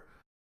 remember?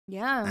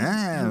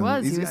 Yeah, he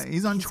was.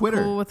 He's on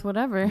Twitter. Cool with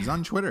whatever. He's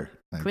on Twitter.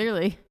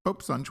 Clearly.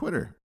 Pope's on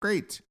Twitter.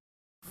 Great.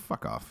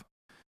 Fuck off.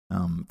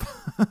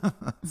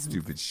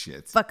 Stupid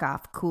shit. Fuck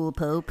off, cool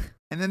Pope.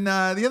 And then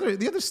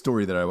the other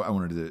story that I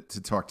wanted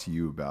to talk to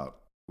you about,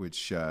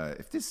 which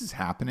if this is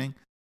happening,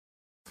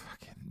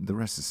 the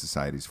rest of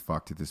society's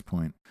fucked at this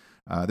point.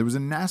 There was a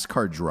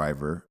NASCAR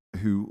driver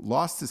who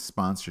lost his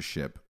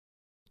sponsorship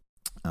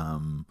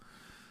on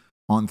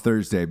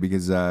Thursday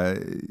because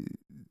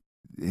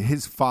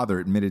his father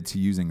admitted to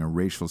using a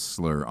racial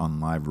slur on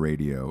live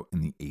radio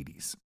in the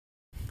 80s.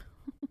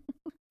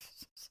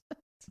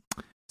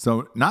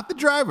 So not the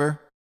driver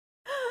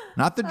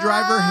himself,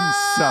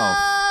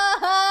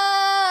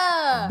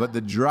 but the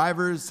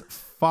driver's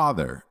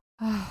father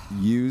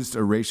used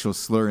a racial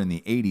slur in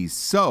the 80s.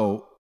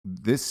 So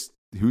he's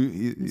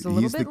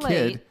the kid,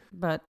 late,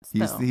 but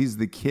still. He's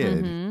the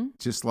kid,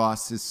 just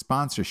lost his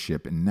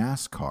sponsorship in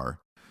NASCAR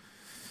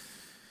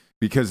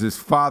because his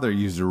father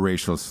used a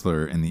racial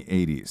slur in the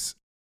 80s.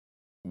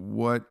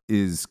 What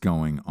is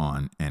going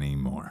on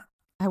anymore?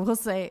 I will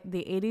say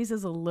the 80s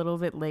is a little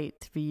bit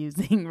late to be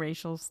using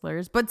racial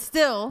slurs, but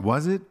still.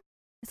 Was it?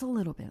 It's a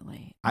little bit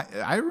late.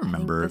 I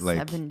remember the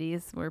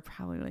 70s were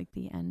probably like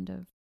the end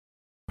of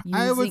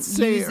I would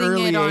say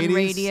early it on 80s.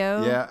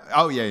 Radio. Yeah.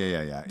 Oh,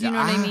 yeah. Do you know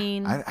what I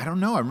mean? I don't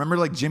know. I remember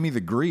like Jimmy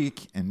the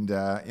Greek and, he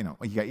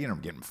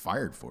got, getting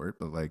fired for it,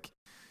 but like,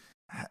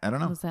 I don't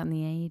know. Was that in the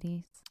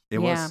 80s? It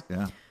was,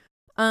 yeah.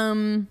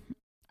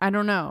 I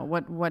don't know.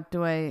 What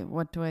do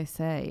I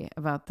say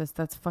about this?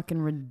 That's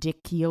fucking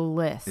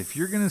ridiculous. If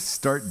you're going to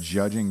start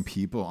judging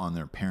people on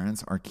their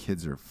parents, our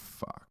kids are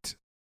fucked.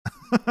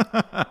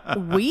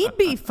 We'd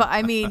be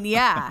I mean,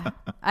 yeah.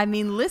 I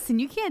mean, listen,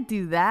 you can't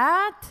do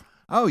that.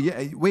 Oh,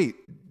 yeah. Wait,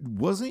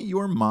 wasn't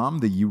your mom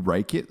the You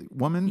Like It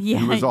woman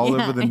who was all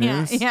over the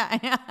news?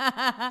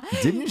 Yeah.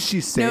 Didn't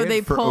she say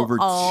it for over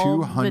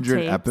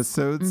 200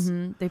 episodes?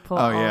 Mm-hmm. They pull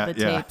all the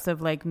tapes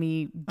of like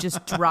me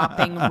just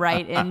dropping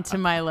right into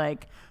my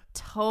like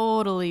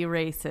totally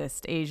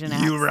racist Asian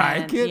accent. You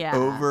like it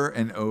over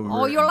and over.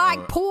 Oh, you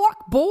like pork,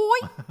 boy?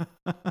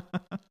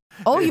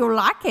 Oh, you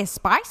like it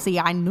spicy?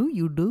 I knew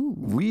you do.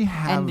 We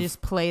have and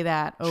just play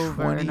that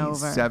over and over.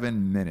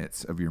 27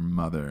 minutes of your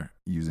mother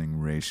using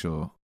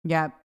racial.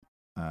 Yep.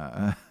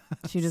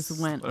 She just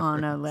went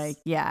on a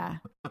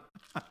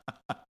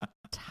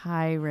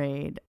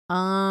tirade.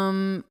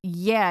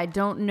 Yeah, I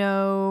don't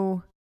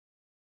know.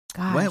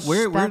 Gosh,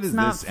 where does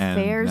this end?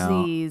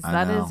 Fairsies.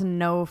 That is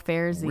no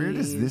fairsies. Where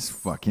does this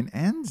fucking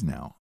end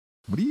now?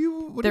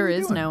 There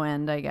is no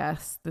end, I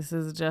guess. This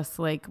is just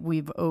like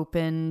we've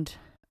opened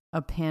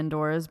a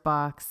Pandora's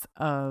box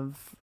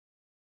of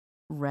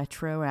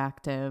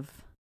retroactive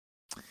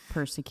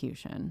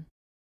persecution.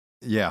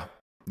 Yeah.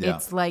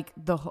 It's like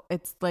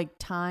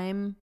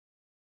time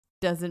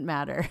doesn't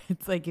matter.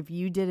 It's like if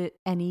you did it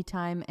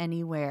anytime,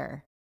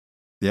 anywhere.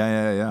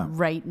 Yeah.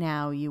 Right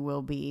now you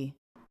will be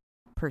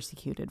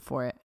persecuted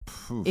for it.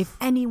 Oof. If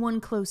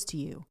anyone close to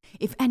you,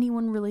 if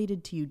anyone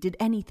related to you did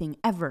anything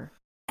ever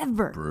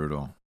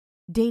brutal,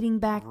 dating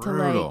back to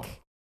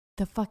like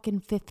the fucking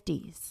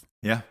 50s.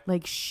 Yeah.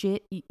 Like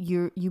shit,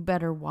 you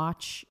better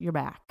watch your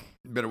back.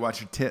 You better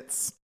watch your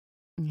tits.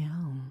 Yeah.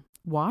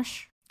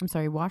 Wash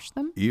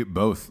them? You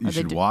both. You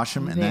should wash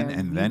them and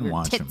then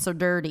wash them. Your tits are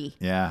dirty.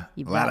 Yeah.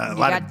 You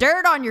got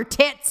dirt on your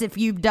tits if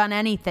you've done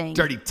anything.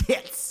 Dirty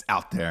tits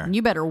out there. And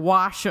you better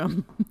wash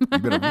them. You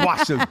better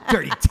wash those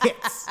dirty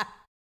tits.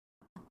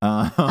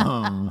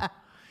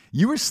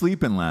 You were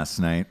sleeping last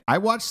night. I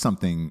watched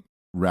something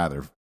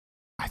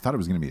I thought it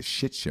was going to be a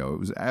shit show.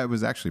 It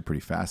was actually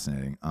pretty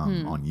fascinating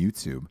on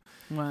YouTube.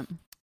 What?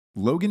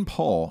 Logan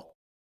Paul,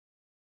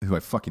 who I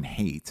fucking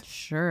hate.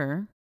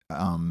 Sure.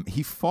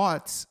 He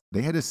fought.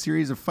 They had a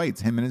series of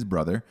fights, him and his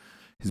brother.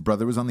 His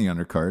brother was on the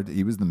undercard.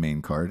 He was the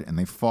main card. And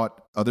they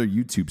fought other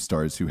YouTube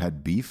stars who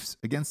had beefs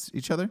against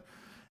each other.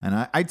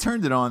 And I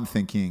turned it on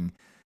thinking,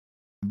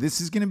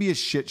 this is going to be a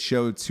shit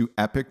show to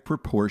epic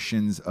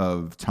proportions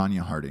of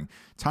Tanya Harding.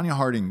 Tanya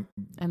Harding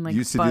and like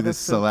used to do this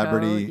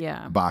celebrity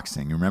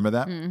boxing. You remember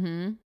that?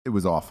 Mm-hmm. It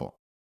was awful.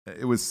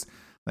 It was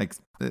like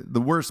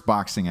the worst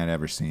boxing I'd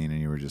ever seen. And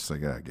you were just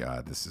like, oh,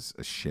 God, this is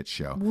a shit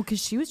show. Well, because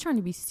she was trying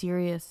to be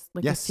serious,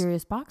 like a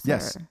serious boxer.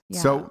 Yes. Yeah.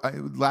 So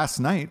last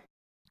night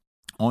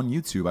on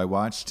YouTube, I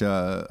watched,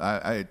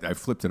 I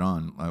flipped it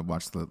on. I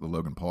watched the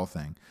Logan Paul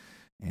thing.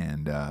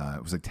 And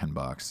it was like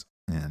 $10.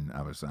 And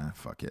I was,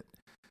 fuck it.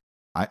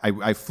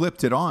 I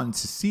flipped it on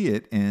to see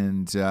it,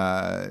 and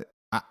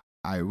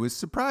I was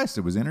surprised.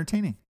 It was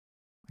entertaining.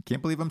 I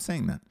can't believe I'm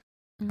saying that,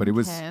 but it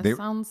was. It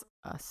sounds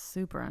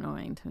super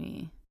annoying to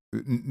me.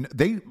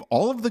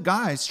 All of the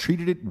guys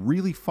treated it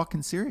really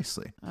fucking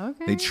seriously.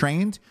 Okay, they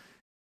trained.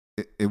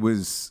 It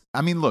was.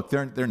 I mean, look,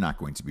 they're not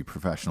going to be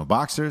professional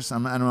boxers.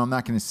 I'm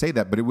not going to say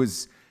that, but it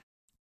was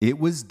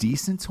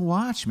decent to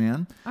watch,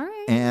 man. All right.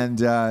 And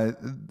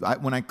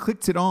when I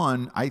clicked it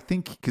on, I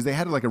think because they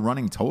had like a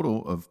running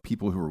total of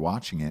people who were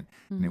watching it,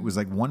 and it was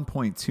like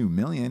 1.2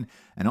 million.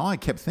 And all I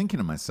kept thinking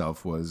to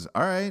myself was,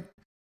 all right,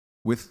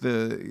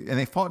 and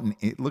they fought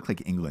it looked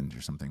like England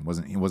or something.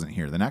 It wasn't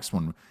here. The next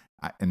one,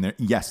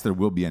 there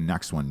will be a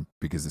next one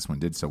because this one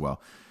did so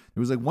well.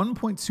 There was like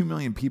 1.2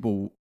 million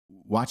people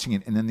watching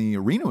it, and then the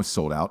arena was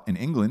sold out in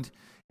England,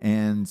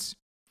 and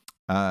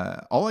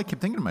all I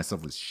kept thinking to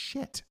myself was,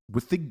 shit,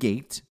 with the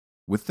gate,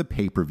 with the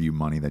pay-per-view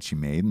money that you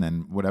made, and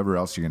then whatever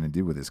else you're going to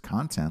do with this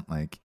content,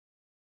 like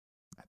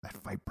that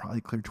fight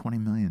probably cleared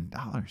 $20 million.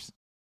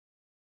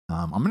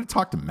 I'm going to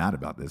talk to Matt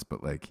about this,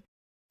 but like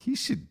he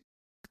should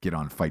get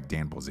on Fight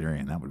Dan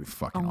Bilzerian. That would be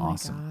fucking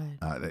awesome.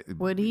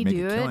 Would he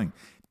do it?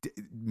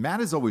 Matt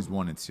has always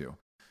wanted to.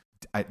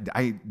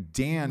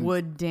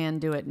 Would Dan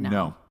do it?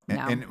 No.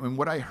 And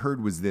what I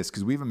heard was this,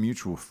 because we have a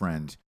mutual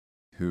friend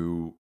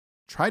who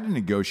tried to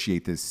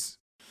negotiate this,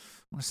 I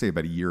want to say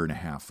about a year and a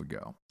half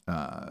ago,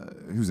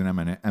 who's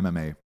an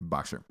MMA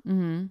boxer,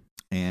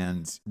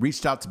 and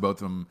reached out to both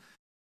of them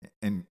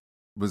and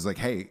was like,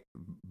 hey,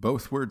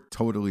 both were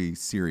totally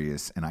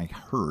serious. And I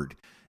heard,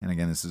 and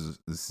again, this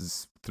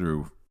is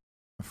through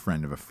a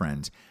friend of a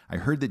friend, I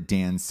heard that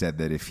Dan said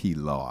that if he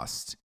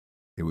lost,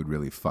 it would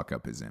really fuck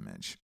up his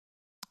image.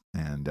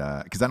 And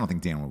because I don't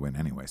think Dan would win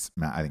anyways.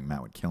 I think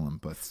Matt would kill him.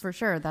 But for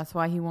sure, that's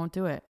why he won't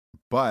do it.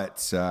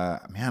 But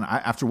man,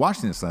 after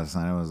watching this last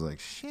night, I was like,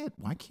 shit,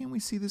 why can't we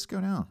see this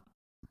go down?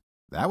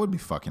 That would be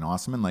fucking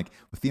awesome. And like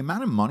with the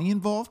amount of money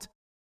involved,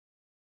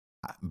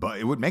 but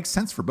it would make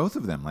sense for both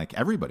of them. Like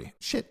everybody,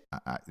 shit.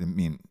 I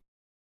mean,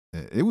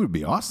 it would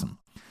be awesome.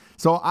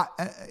 So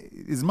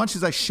as much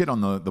as I shit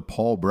on the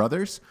Paul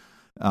brothers,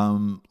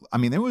 I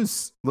mean, there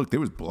was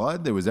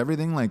blood, there was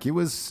everything. Like it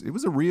was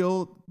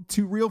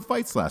two real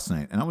fights last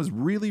night, and I was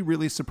really,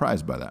 really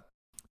surprised by that.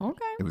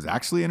 Okay, it was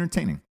actually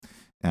entertaining,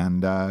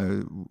 and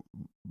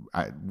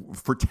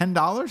for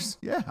 $10,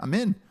 yeah, I'm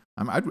in.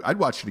 I'd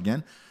watch it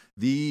again.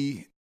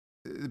 The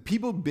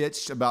people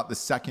bitched about the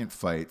second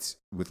fight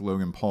with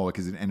Logan Paul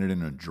because it ended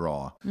in a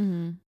draw.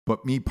 Mm-hmm.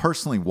 But me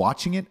personally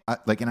watching it,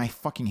 and I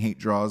fucking hate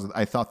draws.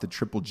 I thought the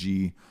Triple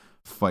G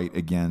fight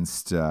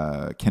against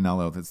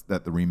Canelo,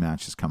 that the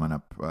rematch is coming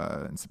up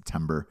in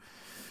September,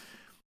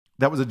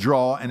 that was a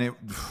draw, and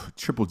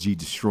Triple G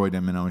destroyed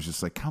him, and I was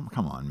just like, come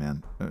on,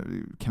 man.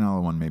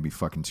 Canelo won maybe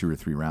fucking 2 or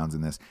 3 rounds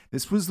in this.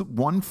 This was the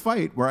one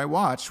fight where I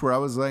watched where I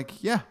was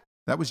like, yeah,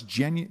 that was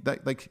genuine.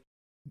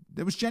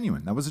 That was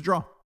genuine. That was a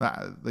draw.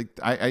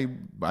 I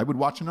would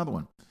watch another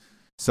one.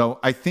 So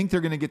I think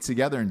they're going to get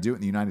together and do it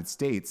in the United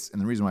States.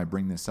 And the reason why I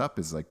bring this up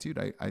is like, dude,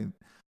 I'd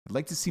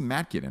like to see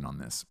Matt get in on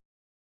this.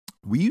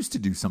 We used to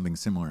do something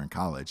similar in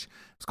college. It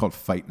was called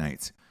Fight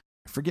Nights.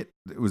 I forget,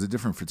 it was a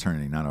different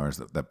fraternity, not ours,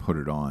 that put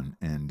it on.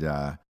 And,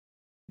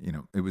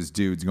 it was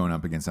dudes going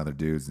up against other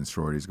dudes and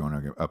sororities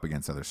going up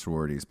against other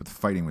sororities. But the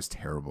fighting was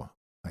terrible.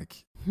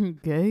 Like,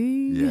 gay?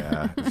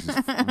 Yeah. It was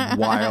just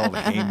wild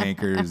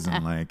haymakers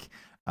and like,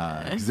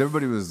 because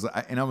everybody was,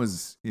 and I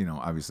was,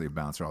 obviously a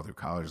bouncer all through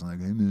college. Like,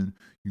 hey man,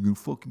 you gonna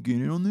fucking get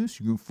in on this?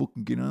 You gonna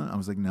fucking get on it? I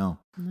was like, no,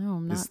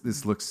 I'm not.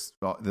 This looks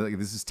like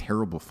this is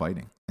terrible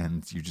fighting,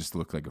 and you just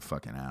look like a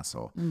fucking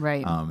asshole.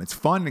 Right. It's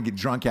fun to get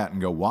drunk at and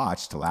go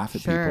watch, to laugh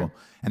at people,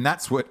 and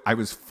that's what I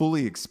was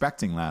fully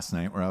expecting last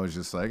night. Where I was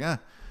just like,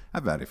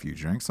 I've had a few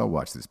drinks, I'll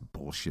watch this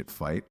bullshit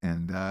fight,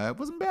 and it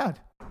wasn't bad.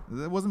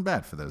 It wasn't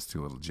bad for those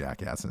two little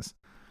jackasses.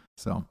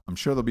 So I'm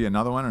sure there'll be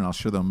another one, and I'm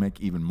sure they'll make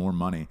even more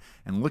money.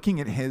 And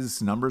looking at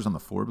his numbers on the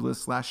Forbes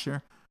list last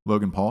year,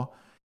 Logan Paul,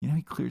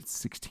 he cleared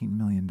 $16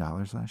 million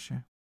last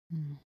year.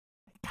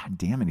 God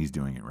damn it, he's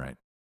doing it right.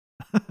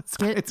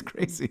 It's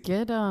crazy.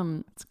 Get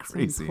it's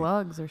crazy. Some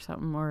plugs or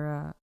something,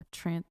 or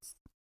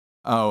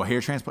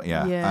hair transplant.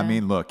 Yeah. I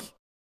mean, look,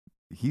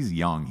 he's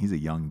young. He's a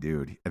young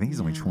dude. I think he's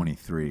only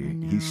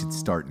 23. He should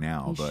start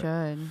now. He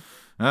should.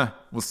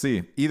 We'll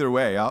see. Either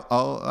way,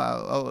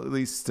 I'll at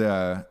least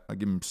I'll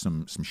give him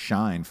some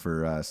shine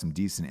for some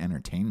decent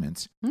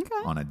entertainment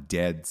on a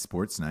dead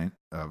sports night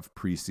of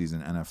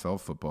preseason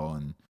NFL football.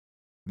 And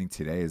I think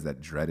today is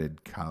that dreaded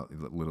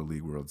Little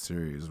League World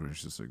Series where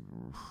it's just like.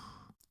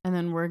 And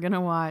then we're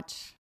gonna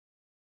watch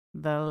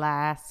the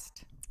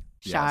last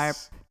sharp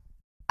Yes.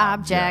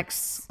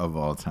 objects of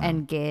all time.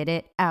 and get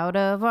it out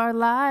of our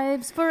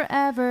lives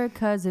forever,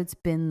 because it's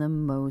been the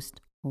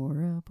most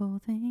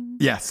horrible thing.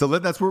 Yeah, so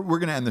that's what we're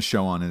going to end the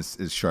show on is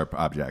sharp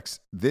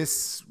objects.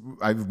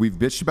 We've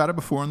bitched about it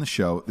before on the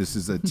show. This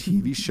is a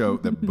TV show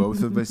that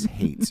both of us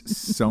hate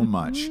so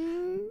much.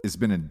 It's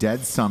been a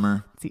dead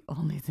summer. It's the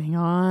only thing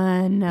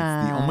on.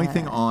 It's the only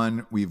thing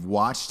on. We've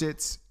watched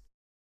it.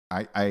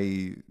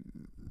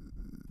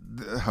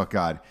 Oh,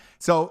 God.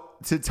 So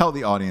to tell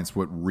the audience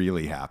what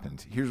really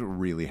happened, here's what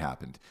really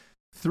happened.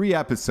 3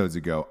 episodes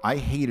ago, I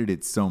hated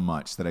it so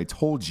much that I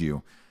told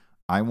you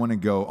I want to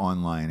go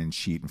online and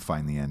cheat and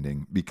find the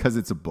ending because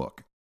it's a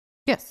book.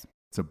 Yes.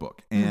 It's a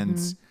book. And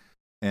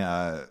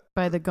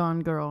by the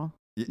Gone Girl.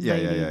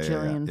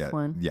 Gillian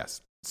Flynn.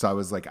 Yes. So I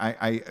was like,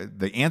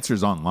 the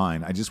answer's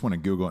online. I just want to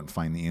Google it and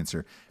find the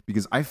answer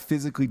because I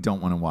physically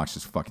don't want to watch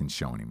this fucking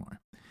show anymore.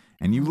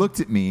 And you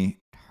looked at me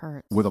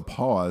with a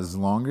pause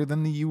longer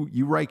than the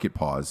you like it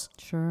pause.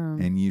 Sure.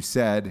 And you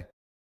said,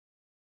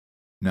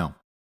 no,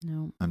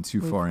 I'm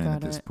too far in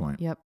at this point.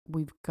 Yep.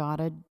 We've got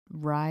to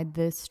ride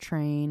this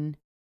train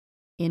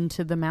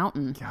into the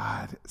mountain.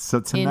 God.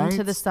 So tonight.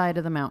 Into the side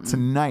of the mountain.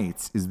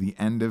 Tonight is the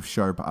end of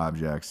Sharp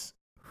Objects.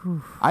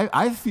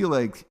 I feel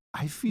like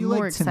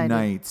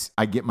tonight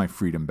I get my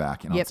freedom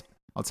back. And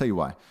I'll tell you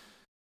why.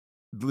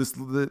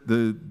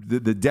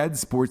 The dead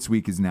sports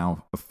week is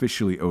now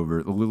officially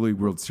over. The Little League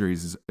World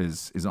Series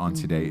is on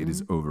today. It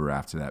is over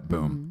after that.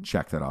 Boom.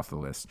 Check that off the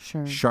list.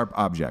 Sure. Sharp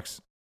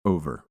Objects,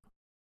 over.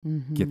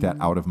 Get that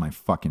out of my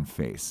fucking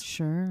face.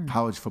 Sure.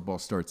 College football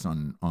starts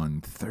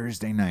on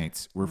Thursday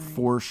nights. We're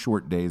 4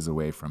 short days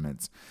away from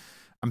it.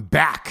 I'm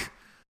back.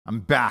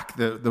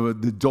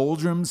 The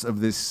doldrums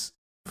of this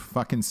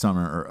fucking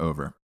summer are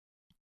over.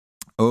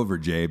 Over,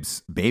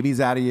 Jabes. Baby's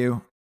out of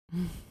you.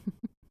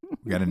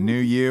 We got a new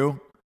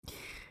you.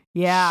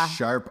 Yeah.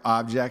 Sharp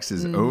Objects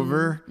is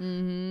over.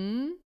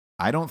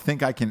 I don't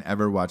think I can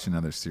ever watch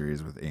another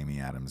series with Amy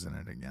Adams in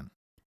it again.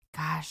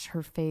 Gosh,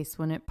 her face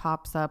when it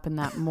pops up in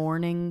that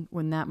morning,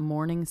 when that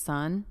morning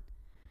sun.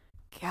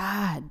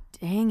 God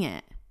dang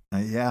it.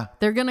 Yeah.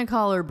 They're going to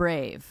call her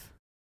brave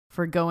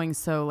for going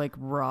so like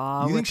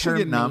raw. You think she'll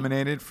get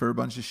nominated for a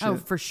bunch of shit? Oh,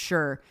 for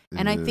sure.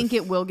 And I think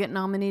it will get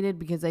nominated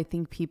because I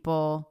think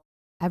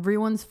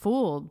everyone's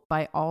fooled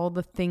by all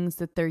the things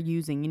that they're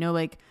using. You know,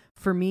 like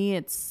for me,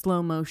 it's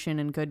slow motion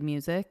and good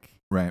music.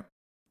 Right.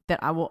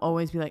 That I will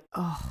always be like,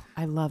 oh,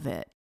 I love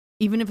it.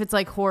 Even if it's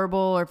like horrible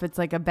or if it's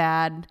like a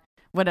bad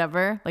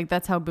whatever. Like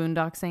that's how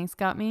Boondock Saints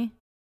got me.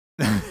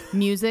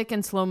 Music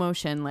and slow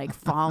motion, like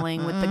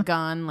falling with the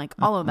gun, like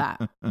all of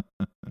that.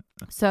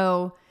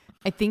 So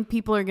I think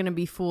people are going to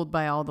be fooled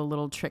by all the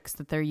little tricks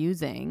that they're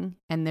using.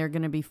 And they're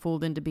going to be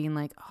fooled into being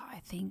like, oh, I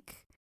think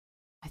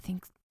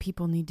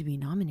people need to be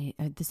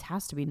nominated. This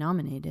has to be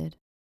nominated.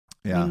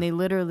 Yeah. I mean, they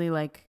literally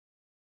like,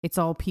 it's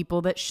all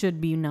people that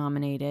should be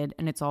nominated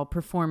and it's all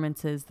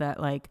performances that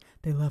like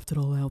they left it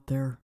all out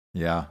there.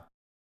 Yeah.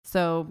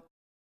 So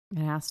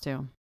it has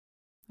to.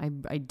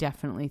 I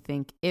definitely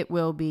think it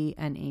will be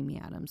and Amy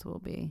Adams will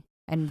be.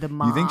 And the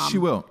mom. You think she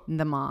will?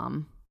 The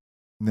mom.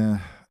 Nah.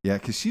 Yeah,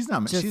 because she's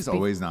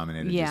always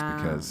nominated just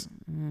because.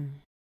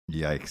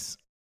 Yikes.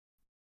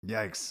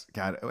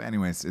 God.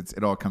 Anyways,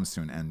 it all comes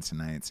to an end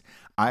tonight.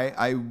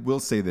 I will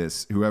say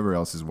this, whoever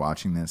else is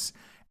watching this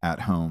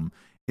at home,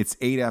 it's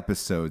 8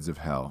 episodes of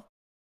hell.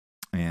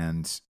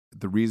 And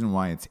the reason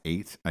why it's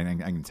 8, I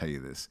can tell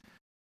you this,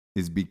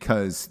 is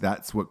because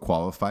that's what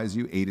qualifies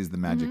you. 8 is the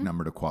magic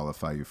number to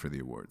qualify you for the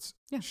awards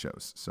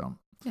shows. So,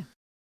 yeah.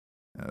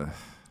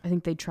 I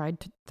think they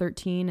tried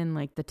 13 and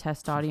like the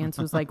test audience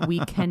was like, we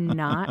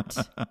cannot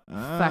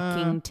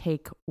fucking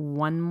take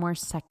one more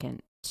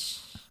second.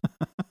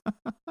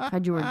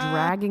 God, you were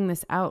dragging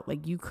this out.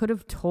 Like you could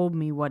have told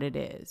me what it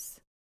is.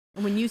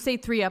 When you say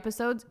 3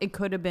 episodes, it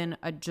could have been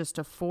just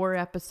a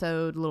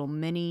 4-episode little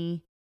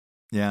mini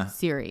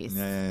series.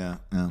 Yeah.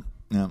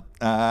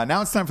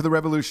 Now it's time for the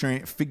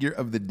revolutionary figure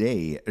of the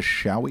day,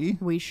 shall we?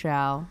 We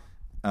shall.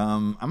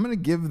 I'm going to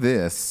give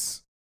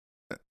this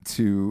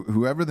to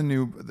whoever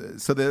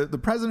the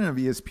president of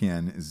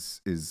ESPN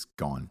is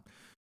gone.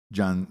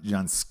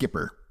 John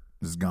Skipper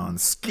is gone.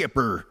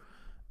 Skipper.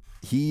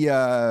 He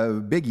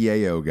big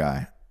yayo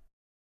guy.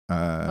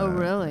 Oh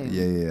really?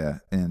 Yeah.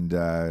 And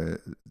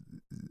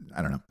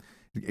I don't know.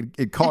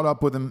 It caught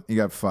up with him. He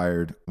got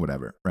fired.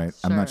 Whatever. Right. Sure.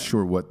 I'm not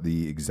sure what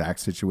the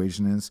exact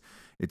situation is.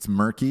 It's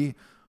murky.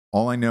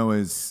 All I know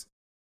is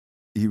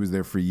he was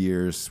there for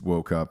years,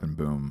 woke up and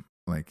boom,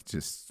 like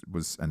just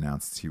was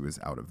announced he was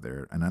out of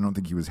there. And I don't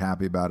think he was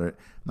happy about it.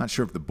 I'm not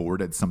sure if the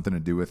board had something to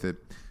do with it.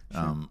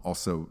 Sure.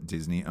 Also,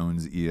 Disney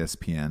owns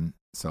ESPN.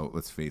 So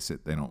let's face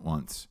it, they don't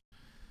want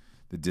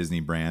the Disney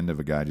brand of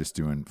a guy just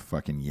doing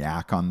fucking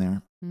yak on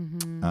there.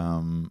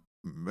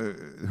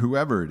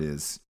 Whoever it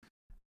is,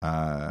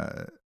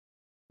 the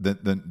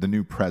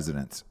new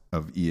president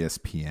of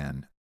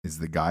ESPN is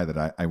the guy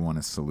that I want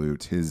to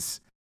salute.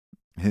 His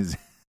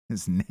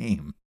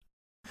name,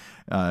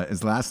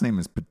 his last name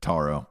is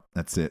Pitaro.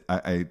 That's it.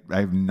 I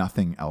have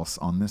nothing else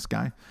on this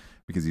guy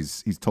because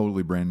he's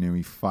totally brand new.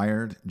 He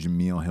fired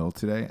Jameel Hill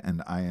today,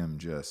 and I am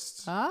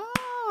just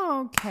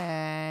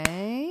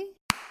okay.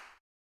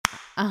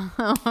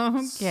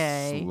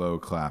 Slow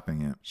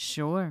clapping it.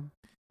 Sure.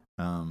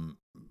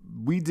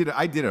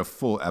 I did a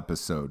full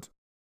episode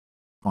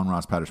on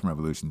Ross Patterson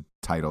Revolution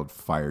titled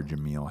 "Fire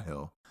Jameel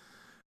Hill."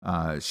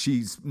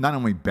 She's not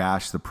only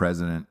bashed the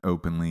president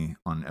openly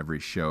on every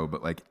show,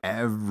 but like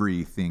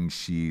everything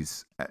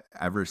she's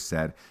ever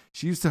said.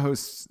 She used to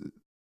host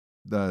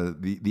the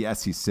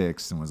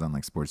SC6 and was on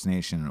like Sports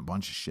Nation and a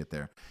bunch of shit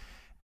there.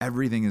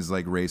 Everything is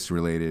like race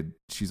related.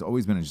 She's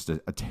always been just a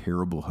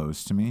terrible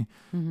host to me.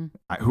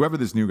 Mm-hmm. Whoever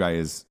this new guy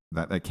is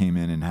that came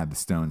in and had the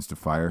stones to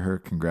fire her,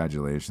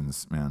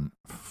 congratulations, man.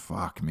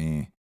 Fuck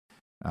me.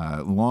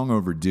 Long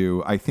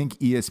overdue. I think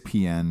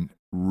ESPN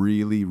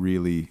really,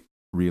 really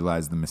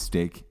realized the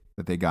mistake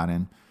that they got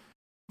in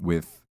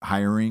with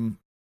hiring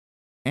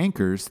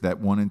anchors that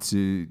wanted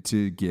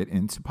to get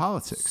into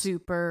politics.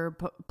 Super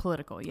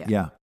political, yeah.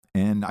 Yeah.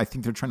 And I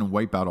think they're trying to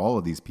wipe out all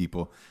of these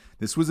people.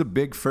 This was a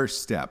big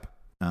first step.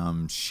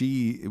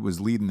 She was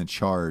leading the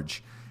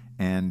charge.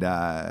 And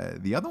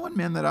the other one,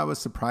 man, that I was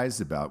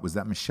surprised about was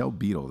that Michelle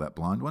Beadle, that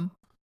blonde one.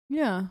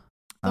 Yeah.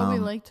 Thought we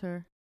liked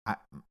her.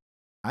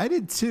 I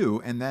did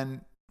too. And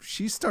then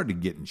she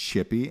started getting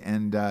chippy.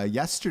 And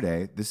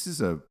yesterday, this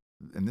is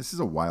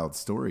a wild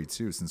story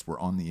too, since we're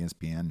on the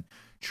ESPN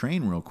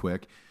train real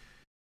quick.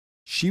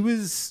 She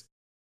was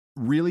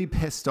really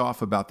pissed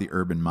off about the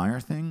Urban Meyer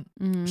thing.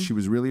 Mm-hmm. She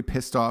was really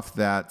pissed off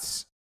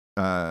that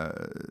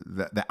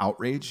the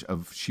outrage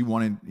of she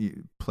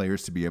wanted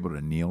players to be able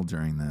to kneel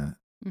during the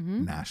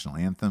national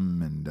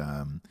anthem.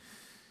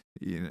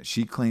 And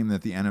she claimed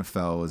that the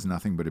NFL is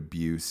nothing but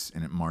abuse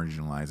and it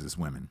marginalizes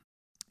women.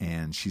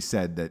 And she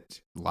said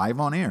that live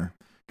on air,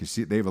 because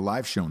they have a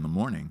live show in the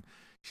morning,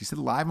 she said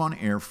live on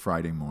air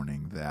Friday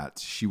morning that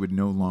she would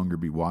no longer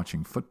be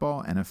watching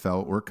football,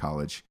 NFL, or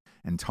college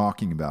and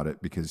talking about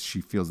it because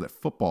she feels that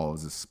football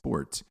as a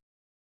sport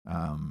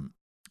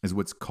is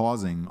what's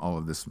causing all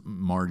of this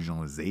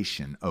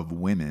marginalization of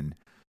women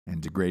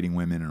and degrading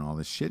women and all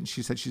this shit. And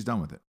she said she's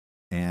done with it.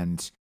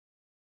 And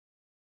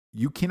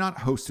you cannot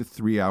host a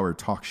 3-hour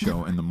talk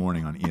show in the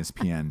morning on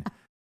ESPN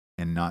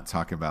and not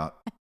talk about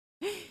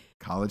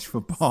college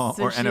football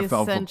or NFL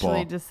football. She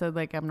essentially just said,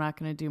 like, I'm not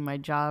going to do my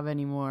job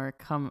anymore.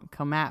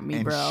 Come at me,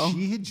 and bro.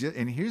 She had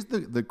and here's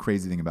the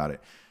crazy thing about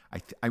it.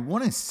 I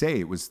want to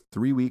say it was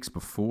 3 weeks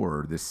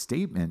before this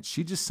statement.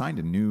 She just signed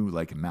a new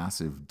like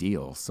massive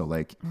deal. So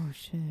like, oh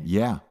shit,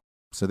 yeah.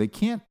 So they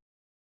can't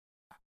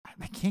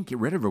get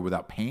rid of her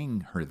without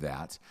paying her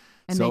that.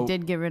 And they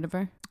did get rid of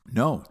her?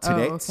 No,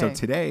 today. Oh, okay. So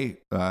today,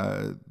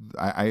 I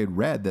had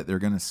read that they're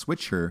going to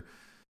switch her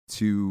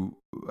to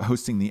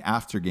hosting the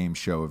after game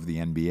show of the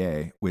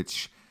NBA,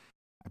 which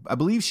I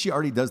believe she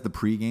already does the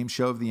pregame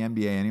show of the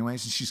NBA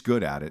anyways, and she's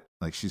good at it.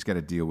 Like she's got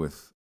to deal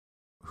with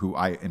who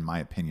in my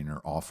opinion,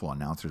 are awful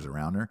announcers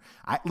around her.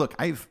 I've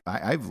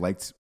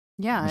liked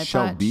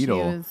Michelle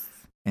Beadle,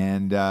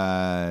 and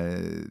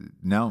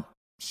no,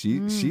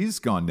 she's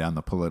gone down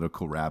the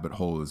political rabbit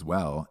hole as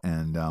well.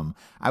 And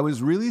I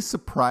was really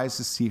surprised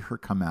to see her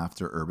come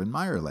after Urban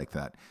Meyer like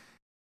that.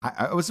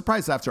 I was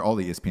surprised after all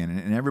the ESPN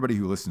and everybody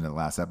who listened to the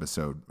last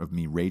episode of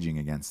me raging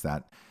against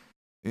that.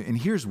 And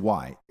here's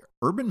why.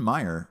 Urban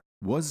Meyer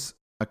was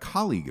a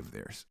colleague of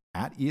theirs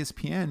at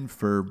ESPN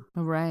for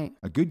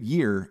a good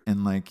year.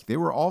 And like, they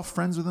were all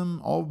friends with him,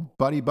 all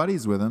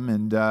buddies with him.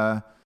 And,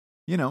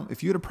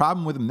 if you had a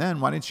problem with him then,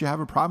 why didn't you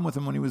have a problem with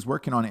him when he was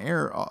working on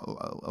air?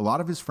 A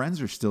lot of his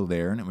friends are still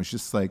there. And it was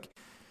just like,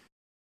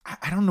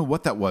 I don't know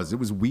what that was. It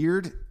was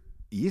weird.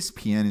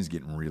 ESPN is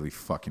getting really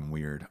fucking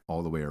weird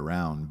all the way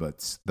around,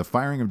 but the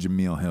firing of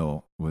Jameel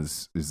Hill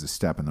is a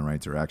step in the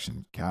right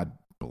direction. God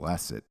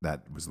bless it.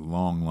 That was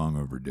long, long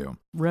overdue.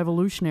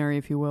 Revolutionary,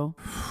 if you will.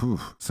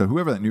 So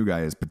whoever that new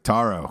guy is,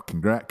 Pitaro,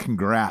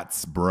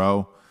 congrats,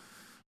 bro.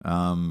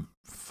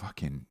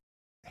 Fucking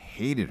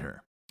hated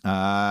her.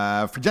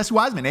 For Jesse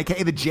Wiseman,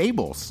 aka the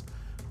Jables,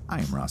 I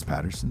am Ross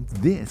Patterson.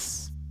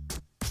 This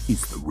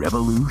is The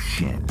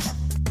Revolution.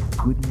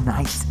 Good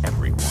night,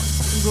 everyone.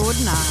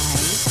 Good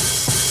night.